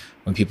 So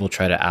when people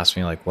try to ask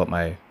me like what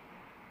my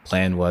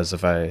plan was,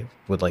 if I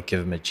would like give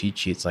them a cheat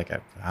sheet, it's like,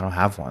 I don't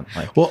have one.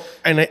 Like, well,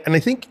 and I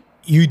think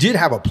you did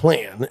have a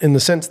plan in the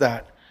sense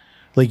that,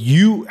 like,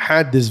 you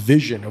had this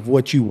vision of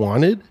what you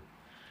wanted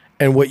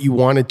and what you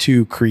wanted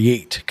to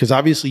create. Because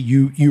obviously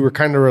you were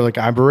kind of like,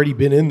 I've already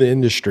been in the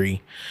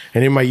industry,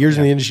 and in my years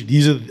in the industry,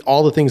 these are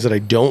all the things that I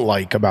don't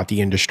like about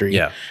the industry,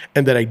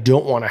 and that I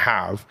don't want to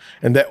have.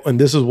 And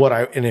this is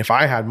what and if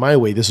I had my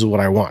way, this is what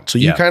I want. So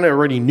you kind of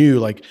already knew,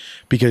 like,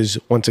 because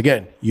once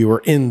again, you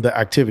were in the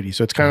activity.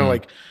 So it's kind of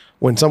like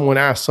when someone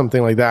asks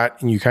something like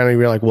that and you kind of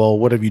be like, well,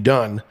 what have you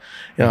done?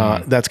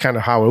 That's kind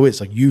of how it is.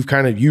 Like,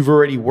 you've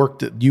already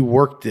worked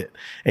it,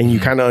 and you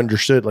kind of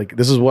understood, like,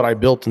 this is what I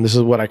built and this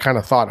is what I kind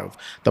of thought of.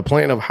 The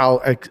plan of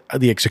how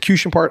the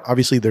execution part,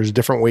 obviously there's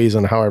different ways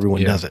on how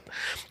everyone does it.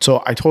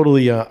 So I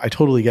totally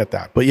get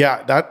that. But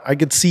yeah, that I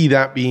could see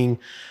that being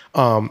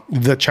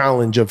the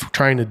challenge of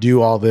trying to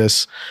do all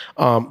this.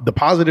 The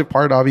positive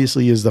part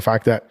obviously is the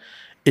fact that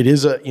it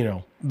is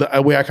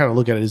the way I kind of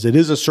look at it is it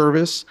is a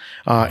service.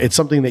 It's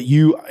something that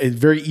it's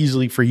very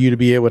easily for you to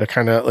be able to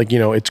kind of like,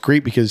 it's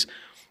great because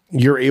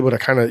you're able to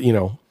kind of,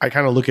 I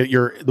kind of look at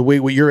the way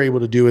what you're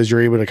able to do is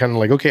you're able to kind of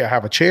like, okay, I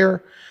have a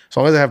chair. As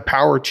long as I have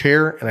power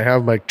chair and I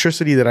have my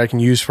electricity that I can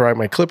use for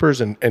my clippers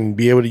and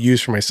be able to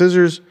use for my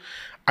scissors,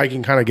 I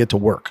can kind of get to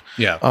work.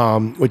 Yeah.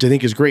 Which I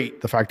think is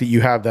great. The fact that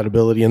you have that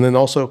ability. And then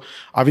also,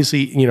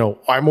 obviously,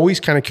 I'm always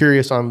kind of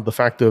curious on the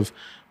fact of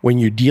when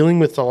you're dealing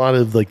with a lot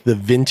of like the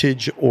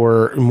vintage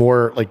or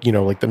more like,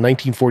 like the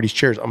 1940s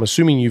chairs, I'm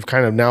assuming you've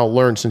kind of now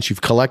learned, since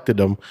you've collected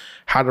them,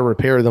 how to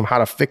repair them, how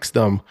to fix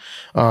them.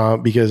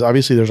 Because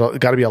obviously there's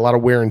got to be a lot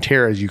of wear and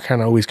tear as you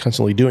kind of always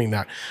constantly doing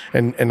that.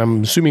 And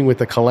I'm assuming with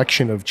the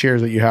collection of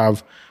chairs that you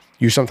have,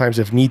 you sometimes,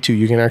 if need to,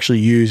 you can actually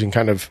use and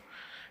kind of,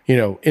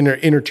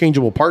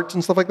 interchangeable parts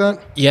and stuff like that.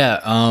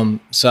 Yeah.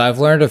 So I've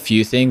learned a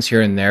few things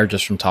here and there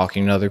just from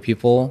talking to other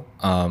people.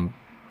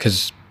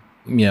 Cause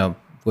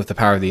with the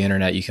power of the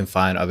internet, you can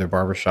find other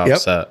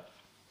barbershops that,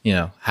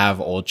 have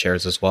old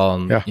chairs as well.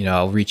 And,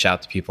 I'll reach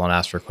out to people and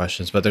ask for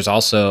questions. But there's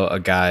also a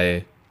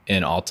guy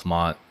in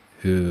Altamont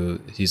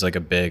he's like a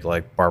big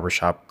like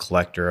barbershop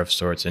collector of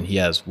sorts, and he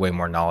has way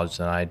more knowledge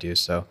than I do.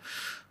 So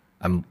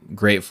I'm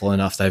grateful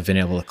enough that I've been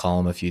able to call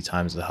him a few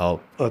times to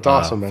help that's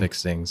awesome, man.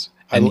 Fix things.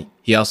 And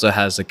he also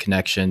has a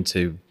connection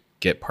to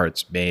get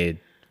parts made,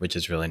 which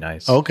is really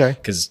nice. Okay.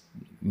 Because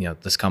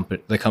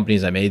the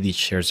companies that made these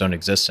chairs don't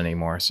exist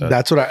anymore. So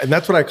that's what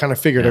I kind of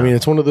figured. I mean,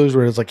 it's one of those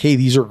where it's like, hey,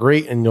 these are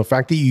great, and the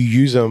fact that you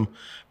use them,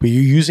 but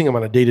you're using them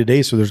on a day to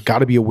day, so there's got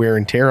to be a wear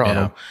and tear on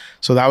them.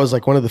 So that was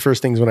like one of the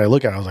first things when I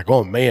look at it, I was like,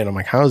 oh man, I'm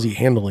like, how is he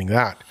handling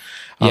that?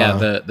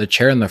 Yeah, the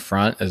chair in the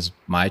front is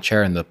my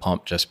chair, and the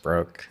pump just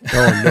broke.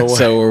 Oh no way.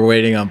 So we're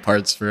waiting on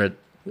parts for it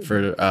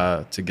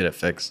to get it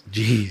fixed.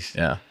 Jeez.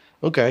 Yeah.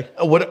 Okay.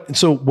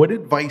 What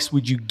advice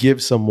would you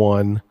give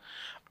someone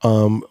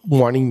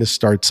wanting to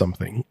start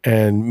something,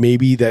 and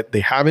maybe that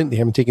they haven't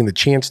taken the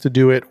chance to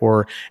do it,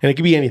 and it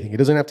could be anything. It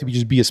doesn't have to be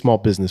just be a small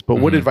business, but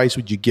what advice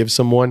would you give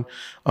someone?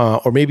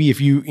 Or maybe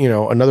if you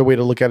another way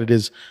to look at it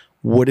is,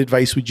 what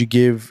advice would you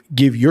give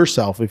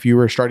yourself if you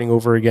were starting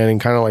over again,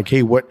 and kind of like,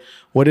 hey, what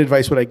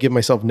advice would I give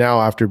myself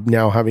now after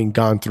now having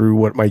gone through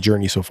what my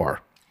journey so far?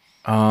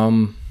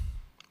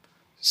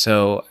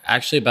 So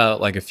actually about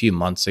like a few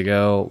months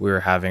ago, we were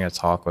having a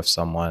talk with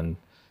someone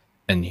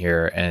in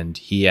here, and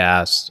he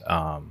asked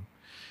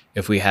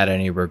if we had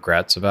any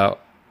regrets about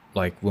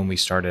like when we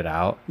started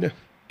out. Yeah.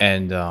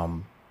 And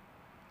I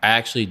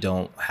actually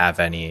don't have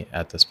any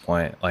at this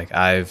point. Like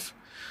I've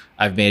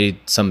made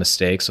some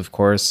mistakes, of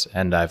course,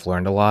 and I've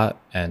learned a lot.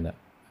 And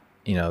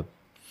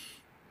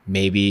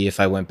maybe if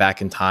I went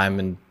back in time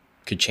and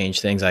could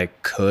change things, I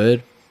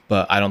could,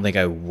 but I don't think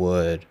I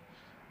would,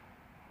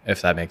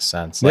 if that makes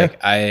sense. Yeah. Like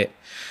I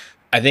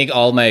think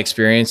all my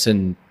experience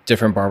in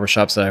different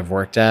barbershops that I've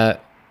worked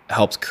at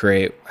helped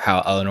create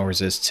how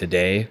Eleanor's is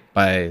today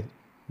by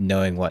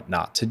knowing what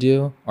not to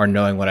do or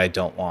knowing what I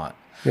don't want.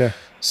 Yeah.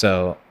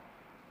 So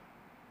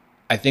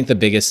I think the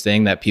biggest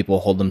thing that people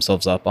hold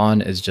themselves up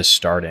on is just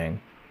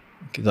starting.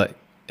 Like,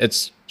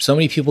 it's so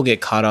many people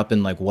get caught up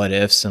in like what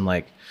ifs and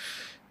like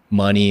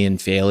money and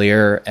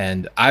failure.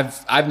 And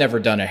I've never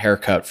done a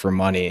haircut for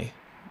money.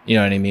 You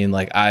know what I mean?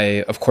 Like,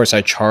 of course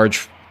I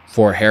charge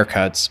for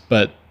haircuts,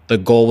 but the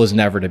goal was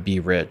never to be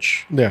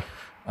rich. Yeah.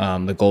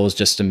 The goal was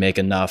just to make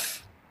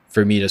enough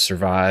for me to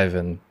survive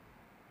and,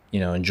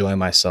 enjoy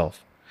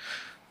myself.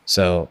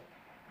 So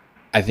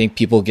I think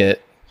people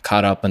get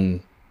caught up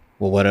in,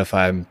 well, what if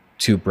I'm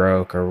too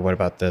broke, or what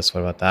about this?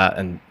 What about that?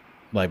 And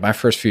like my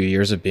first few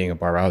years of being a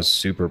barber, I was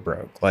super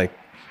broke. Like,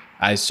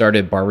 I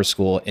started barber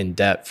school in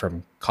debt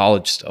from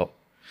college still.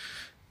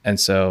 And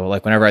so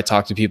like whenever I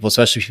talk to people,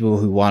 especially people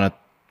who want to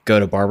go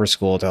to barber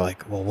school, they're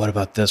like, well, what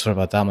about this? What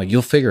about that? I'm like,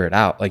 you'll figure it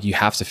out. Like, you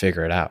have to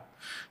figure it out.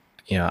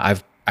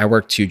 I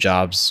worked 2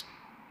 jobs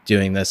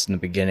doing this in the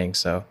beginning.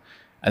 So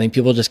I think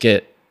people just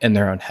get in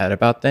their own head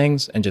about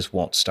things and just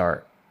won't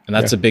start. And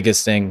that's the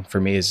biggest thing for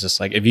me, is just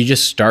like, if you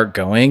just start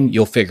going,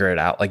 you'll figure it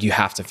out. Like, you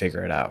have to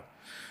figure it out.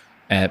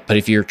 But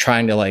if you're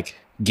trying to like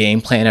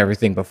game plan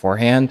everything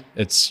beforehand,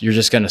 you're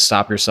just going to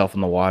stop yourself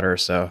in the water.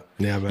 So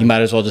you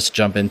might as well just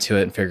jump into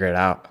it and figure it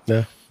out.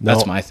 Yeah.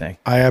 That's my thing.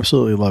 I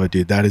absolutely love it,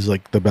 dude. That is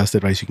like the best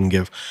advice you can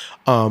give.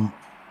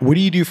 What do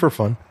you do for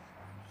fun?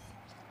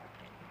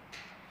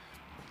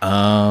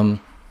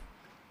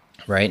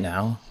 Right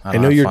now, I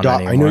know your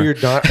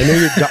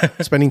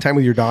spending time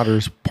with your daughter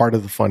is part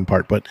of the fun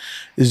part, but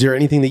is there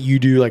anything that you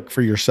do like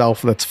for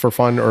yourself that's for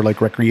fun or like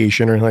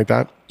recreation or anything like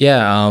that?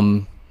 Yeah.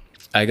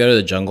 I go to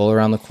the jungle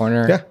around the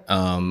corner. Yeah.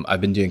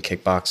 I've been doing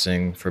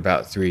kickboxing for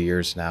about 3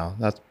 years now.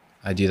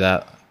 I do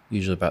that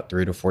usually about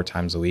 3 to 4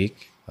 times a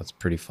week. That's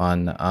pretty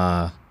fun.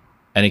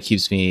 And it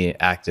keeps me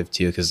active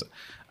too, because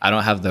I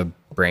don't have the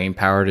brain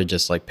power to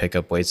just like pick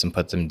up weights and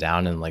put them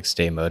down and like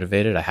stay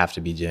motivated. I have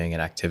to be doing an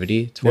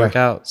activity to work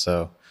out.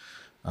 So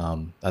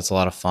that's a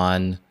lot of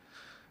fun.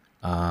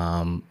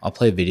 I'll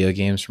play video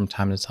games from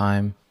time to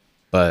time,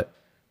 but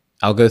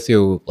I'll go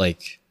through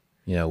like,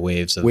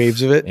 waves of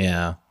it.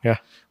 Yeah. Yeah.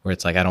 Where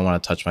it's like, I don't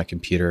want to touch my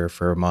computer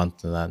for a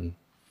month, and then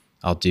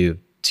I'll do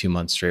 2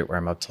 months straight where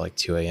I'm up to like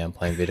 2 a.m.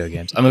 playing video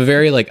games. I'm a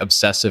very like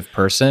obsessive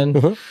person.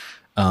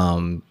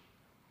 Mm-hmm.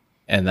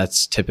 And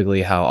that's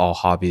typically how all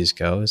hobbies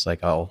go, is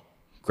like, I'll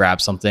grab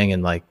something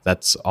and like,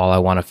 that's all I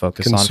want to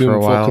focus on for a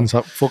while.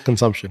 Full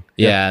consumption.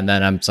 Yeah. And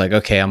then I'm just like,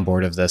 okay, I'm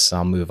bored of this.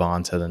 I'll move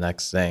on to the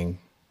next thing.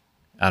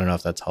 I don't know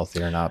if that's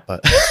healthy or not, but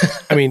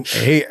I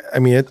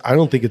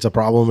don't think it's a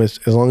problem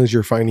as long as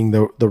you're finding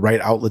the right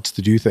outlets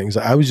to do things.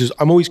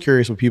 I'm always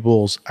curious what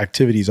people's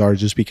activities are,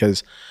 just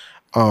because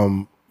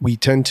I've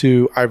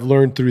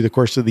learned through the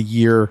course of the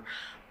year,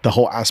 the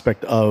whole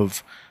aspect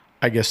of,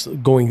 I guess,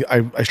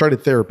 I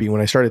started therapy.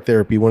 When I started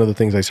therapy, one of the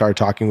things I started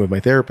talking with my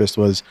therapist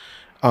was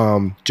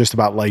just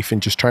about life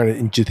and just trying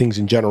to do things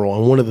in general.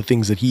 And one of the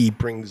things that he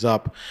brings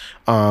up,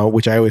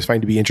 which I always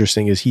find to be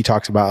interesting, is he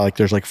talks about like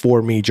there's like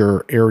 4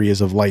 major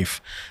areas of life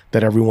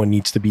that everyone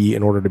needs to be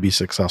in order to be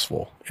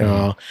successful.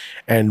 Mm-hmm.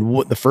 And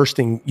what the first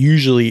thing,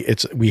 usually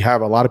we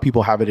have a lot of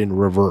people have it in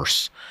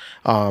reverse.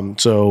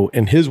 So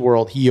in his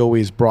world, he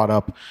always brought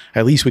up,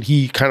 at least what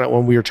he kind of,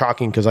 when we were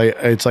talking, because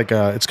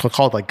it's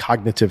called like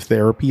cognitive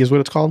therapy is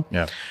what it's called.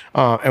 Yeah.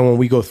 And when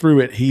we go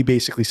through it, he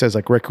basically says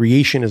like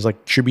recreation is like,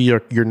 should be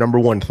your number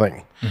 1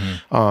 thing.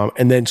 Mm-hmm.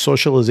 And then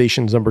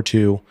socialization is number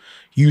 2.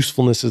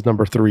 Usefulness is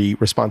number 3.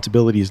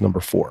 Responsibility is number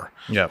 4.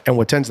 Yeah. And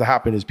what tends to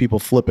happen is people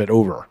flip it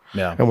over.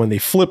 Yeah. And when they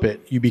flip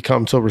it, you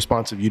become so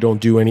responsive. You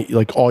don't do any,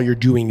 like all you're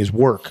doing is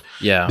work.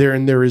 Yeah.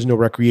 There is no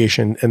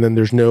recreation, and then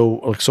there's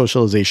no like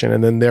socialization.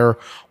 And then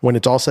when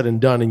it's all said and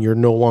done and you're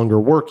no longer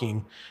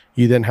working,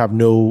 you then have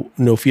no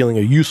feeling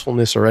of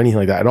usefulness or anything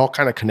like that. It all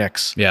kind of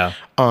connects. Yeah.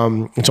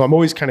 And so I'm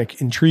always kind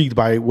of intrigued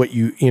by what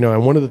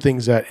and one of the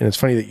things and it's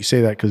funny that you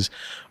say that, because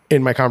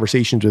in my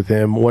conversations with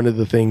him, one of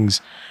the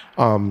things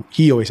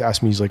he always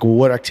asks me, he's like, well,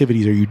 what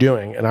activities are you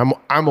doing? And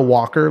I'm a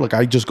walker. Like,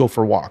 I just go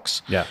for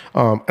walks. Yeah.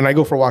 And I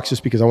go for walks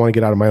just because I want to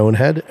get out of my own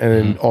head.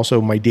 And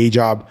also my day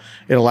job,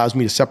 it allows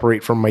me to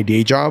separate from my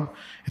day job.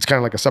 It's kind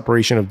of like a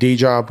separation of day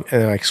job.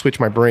 And then I switch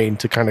my brain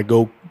to kind of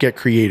go get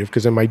creative,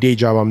 because in my day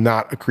job, I'm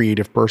not a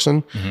creative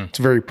person. Mm-hmm. It's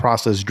very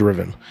process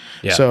driven.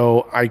 Yeah.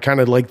 So I kind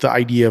of like the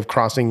idea of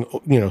crossing,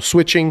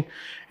 switching.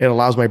 It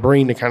allows my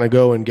brain to kind of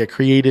go and get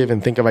creative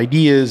and think of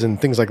ideas and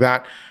things like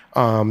that.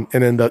 And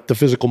then the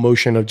physical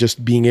motion of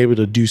just being able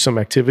to do some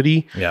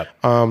activity,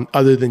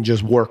 other than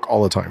just work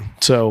all the time.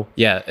 So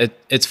yeah,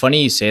 it's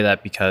funny you say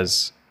that,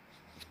 because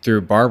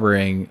through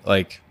barbering,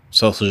 like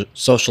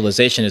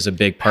socialization is a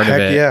big part of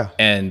it. Yeah.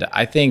 And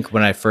I think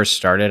when I first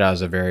started, I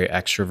was a very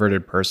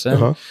extroverted person.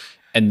 Uh-huh.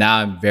 And now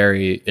I'm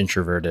very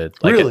introverted.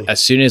 Like, really?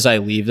 As soon as I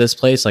leave this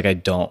place, like, I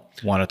don't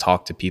want to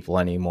talk to people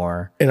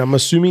anymore. And I'm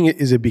assuming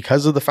is it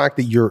because of the fact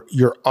that you're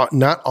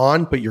not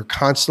on, but you're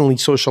constantly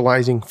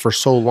socializing for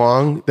so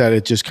long that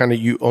it just kind of,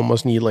 you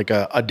almost need like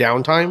a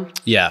downtime?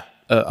 Yeah,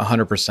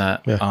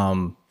 100%.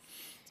 Yeah.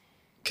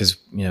 Because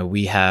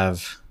we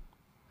have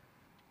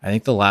I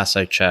think the last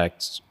I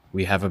checked,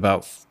 we have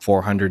about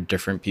 400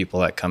 different people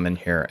that come in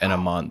here in a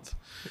month.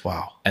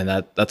 Wow. And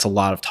that's a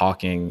lot of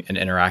talking and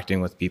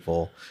interacting with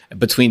people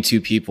between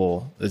two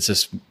people. It's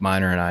just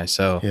Minor and I.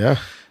 So Yeah.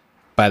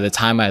 by the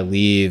time I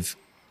leave,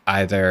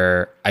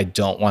 either I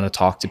don't want to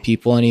talk to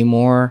people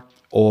anymore,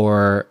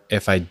 or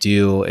if I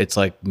do, it's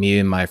like me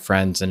and my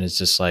friends, and it's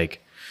just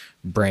like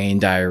brain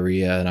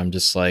diarrhea, and I'm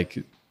just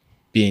like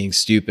being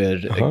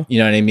stupid. Like, you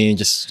know what I mean?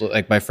 Just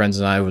like my friends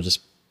and I will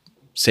just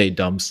say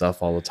dumb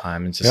stuff all the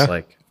time. It's just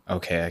like,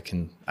 okay,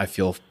 I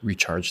feel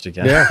recharged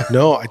again. Yeah,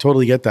 no, I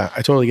totally get that.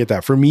 I totally get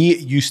that. For me, it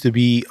used to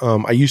be,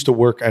 I used to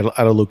work at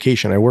a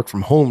location. I work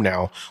from home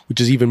now, which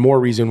is even more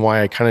reason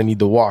why I kind of need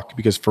the walk,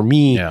 because for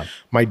me,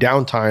 my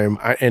downtime,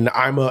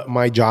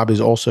 my job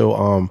is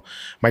also,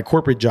 my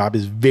corporate job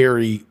is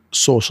very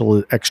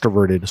social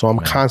extroverted. So I'm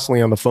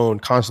constantly on the phone,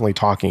 constantly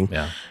talking.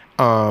 Yeah.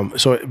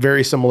 So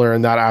very similar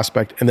in that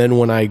aspect. And then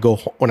when I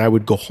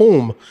would go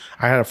home,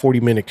 I had a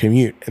 40-minute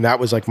commute, and that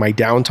was like my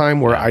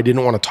downtime where I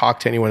didn't want to talk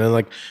to anyone. And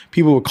like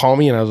people would call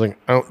me, and I was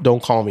like,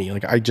 don't call me.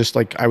 Like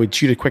I would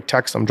shoot a quick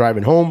text. I'm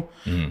driving home.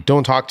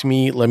 Don't talk to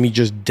me. Let me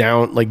just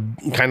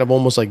kind of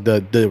almost like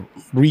the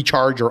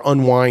recharge or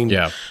unwind.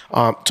 Yeah.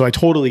 So I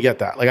totally get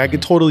that. Like I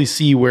could totally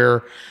see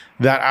where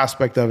that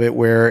aspect of it,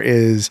 where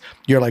is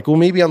you're like, well,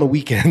 maybe on the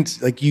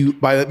weekends, like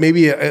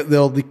maybe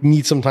they'll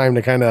need some time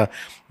to kind of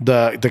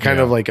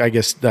of like, I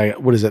guess,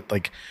 what is it,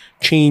 like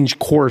change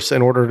course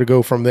in order to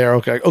go from there.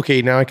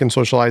 Okay, now I can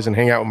socialize and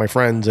hang out with my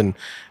friends and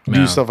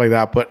do stuff like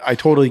that. But I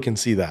totally can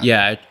see that.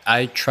 Yeah,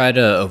 I try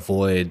to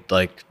avoid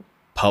like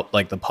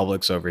the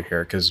Publix over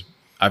here, because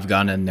I've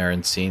gone in there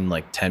and seen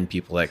like 10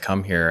 people that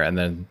come here, and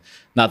then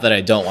not that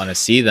I don't want to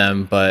see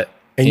them, but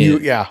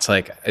it's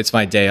like it's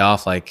my day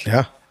off. Like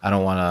I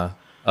don't want to.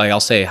 Like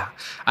I'll say,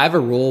 I have a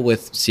rule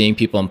with seeing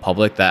people in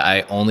public that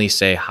I only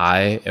say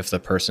hi if the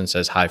person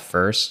says hi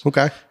first.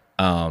 Okay.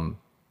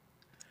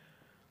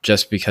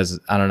 Just because,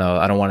 I don't know,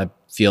 I don't want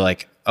to feel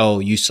like, oh,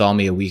 you saw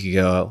me a week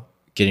ago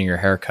getting your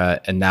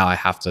haircut and now I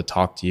have to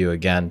talk to you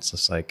again. It's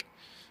just like,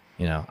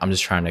 I'm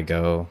just trying to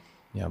go,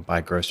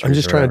 buy groceries. I'm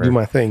just trying to do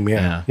my thing,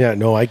 man. Yeah.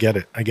 No, I get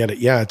it.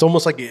 Yeah. It's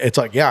almost like, it's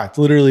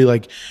literally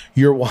like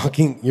you're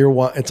walking,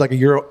 it's like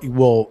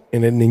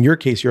and in your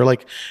case, you're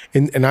like,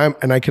 and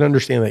I can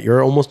understand that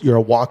you're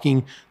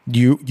walking,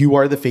 you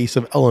are the face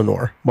of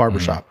Eleanor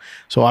Barbershop.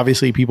 So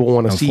obviously people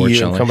want to see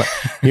you and come back.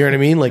 You know what I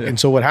mean? Like, and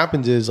so what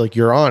happens is like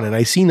you're on, and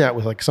I seen that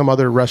with like some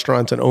other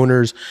restaurants and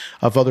owners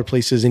of other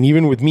places. And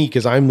even with me,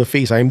 cause I'm the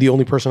face, I'm the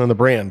only person on the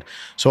brand.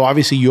 So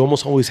obviously you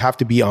almost always have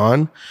to be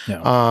on.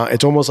 Yeah.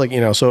 It's almost like,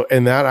 so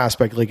in that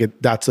aspect, like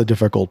that's the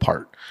difficult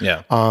part.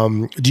 Yeah.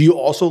 Do you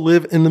also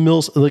live in the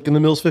Mills, like in the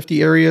Mills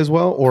 50 area as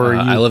well? Or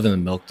I live in the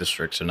Milk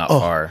District, so not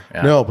far.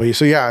 Yeah. No, but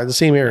so the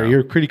same area.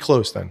 You're pretty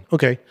close then.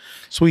 Okay,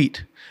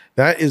 sweet.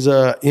 That is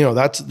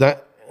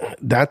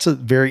that's a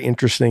very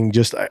interesting,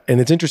 and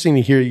it's interesting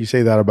to hear you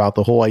say that about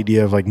the whole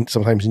idea of like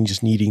sometimes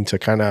just needing to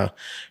kind of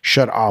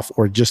shut off,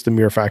 or just the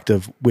mere fact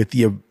of with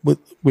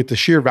the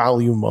sheer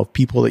volume of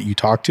people that you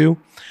talk to,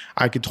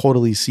 I could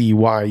totally see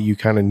why you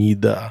kind of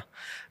need the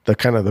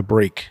kind of the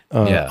break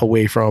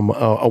away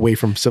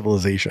from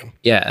civilization.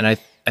 Yeah, and I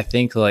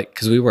think like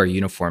because we wear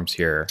uniforms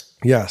here.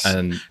 Yes,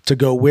 and to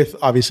go with,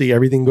 obviously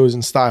everything goes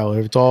in style.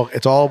 It's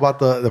all about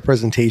the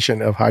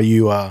presentation of how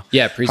you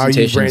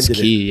presentation is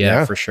key.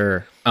 Yeah, for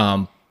sure.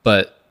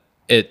 But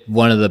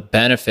one of the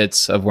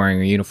benefits of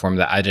wearing a uniform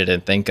that I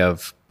didn't think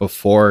of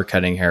before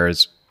cutting hair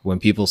is when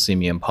people see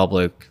me in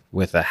public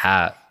with a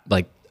hat,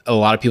 like a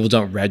lot of people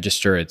don't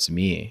register it's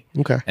me.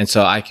 Okay. And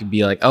so I could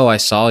be like, oh, I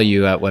saw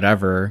you at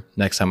whatever,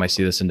 next time I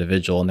see this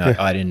individual, and they're like,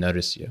 oh, I didn't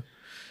notice you.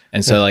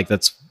 And so like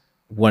that's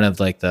one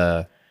of like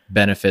the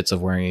benefits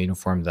of wearing a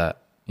uniform,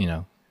 that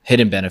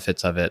hidden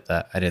benefits of it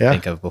that I didn't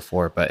think of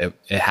before. But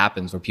it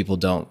happens where people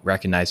don't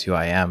recognize who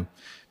I am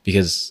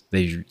because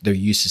they're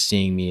used to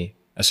seeing me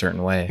a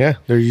certain way. Yeah,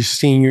 they're used to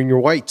seeing you in your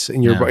whites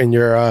and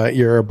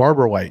your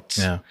barber whites.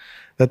 Yeah.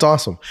 That's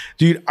awesome,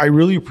 dude. I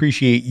really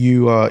appreciate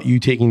you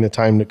taking the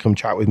time to come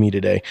chat with me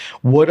today.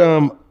 What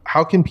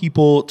how can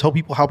people tell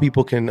people how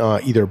people can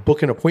either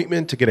book an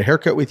appointment to get a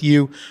haircut with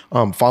you,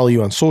 follow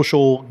you on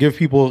social, give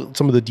people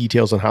some of the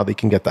details on how they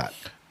can get that?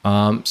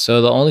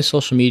 So the only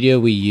social media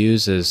we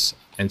use is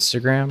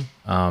Instagram.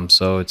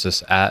 So it's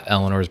just at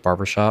Eleanor's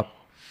Barbershop.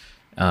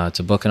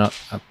 To book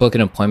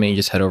an appointment, you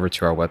just head over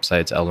to our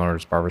website. It's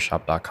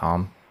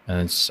eleanorsbarbershop.com.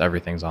 And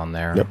everything's on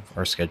there. Yep.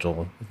 Our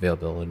schedule,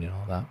 availability, and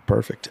all that.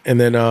 Perfect. And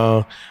then,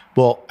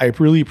 well, I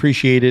really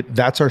appreciate it.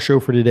 That's our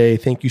show for today.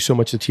 Thank you so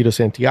much to Tito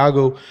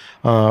Santiago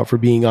for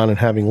being on and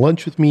having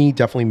lunch with me.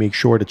 Definitely make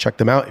sure to check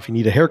them out if you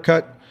need a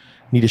haircut,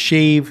 need a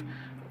shave,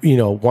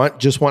 want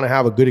to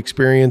have a good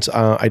experience,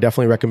 I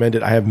definitely recommend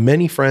it. I have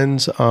many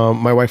friends.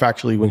 My wife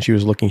actually, when she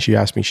was looking, she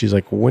asked me, she's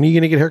like, when are you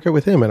going to get a haircut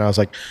with him? And I was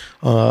like,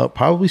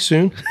 probably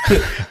soon.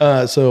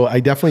 So I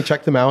definitely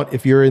check them out.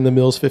 If you're in the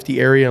Mills 50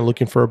 area and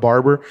looking for a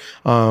barber,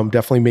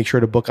 definitely make sure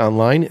to book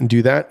online and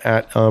do that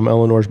at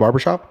Eleanor's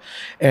Barbershop.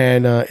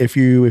 And if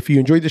you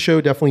enjoyed the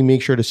show, definitely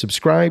make sure to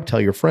subscribe,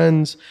 tell your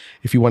friends.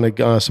 If you want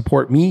to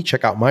support me,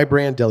 check out my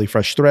brand, Deli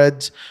Fresh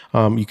Threads.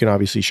 You can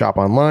obviously shop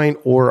online,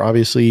 or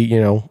obviously,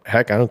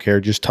 heck, I don't care.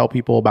 Just tell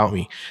people about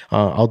me.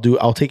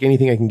 I'll take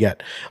anything I can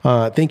get.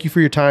 Thank you for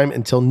your time.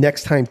 Until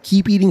next time,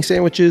 keep eating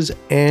sandwiches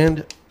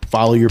and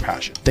follow your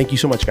passion. Thank you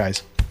so much,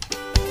 guys.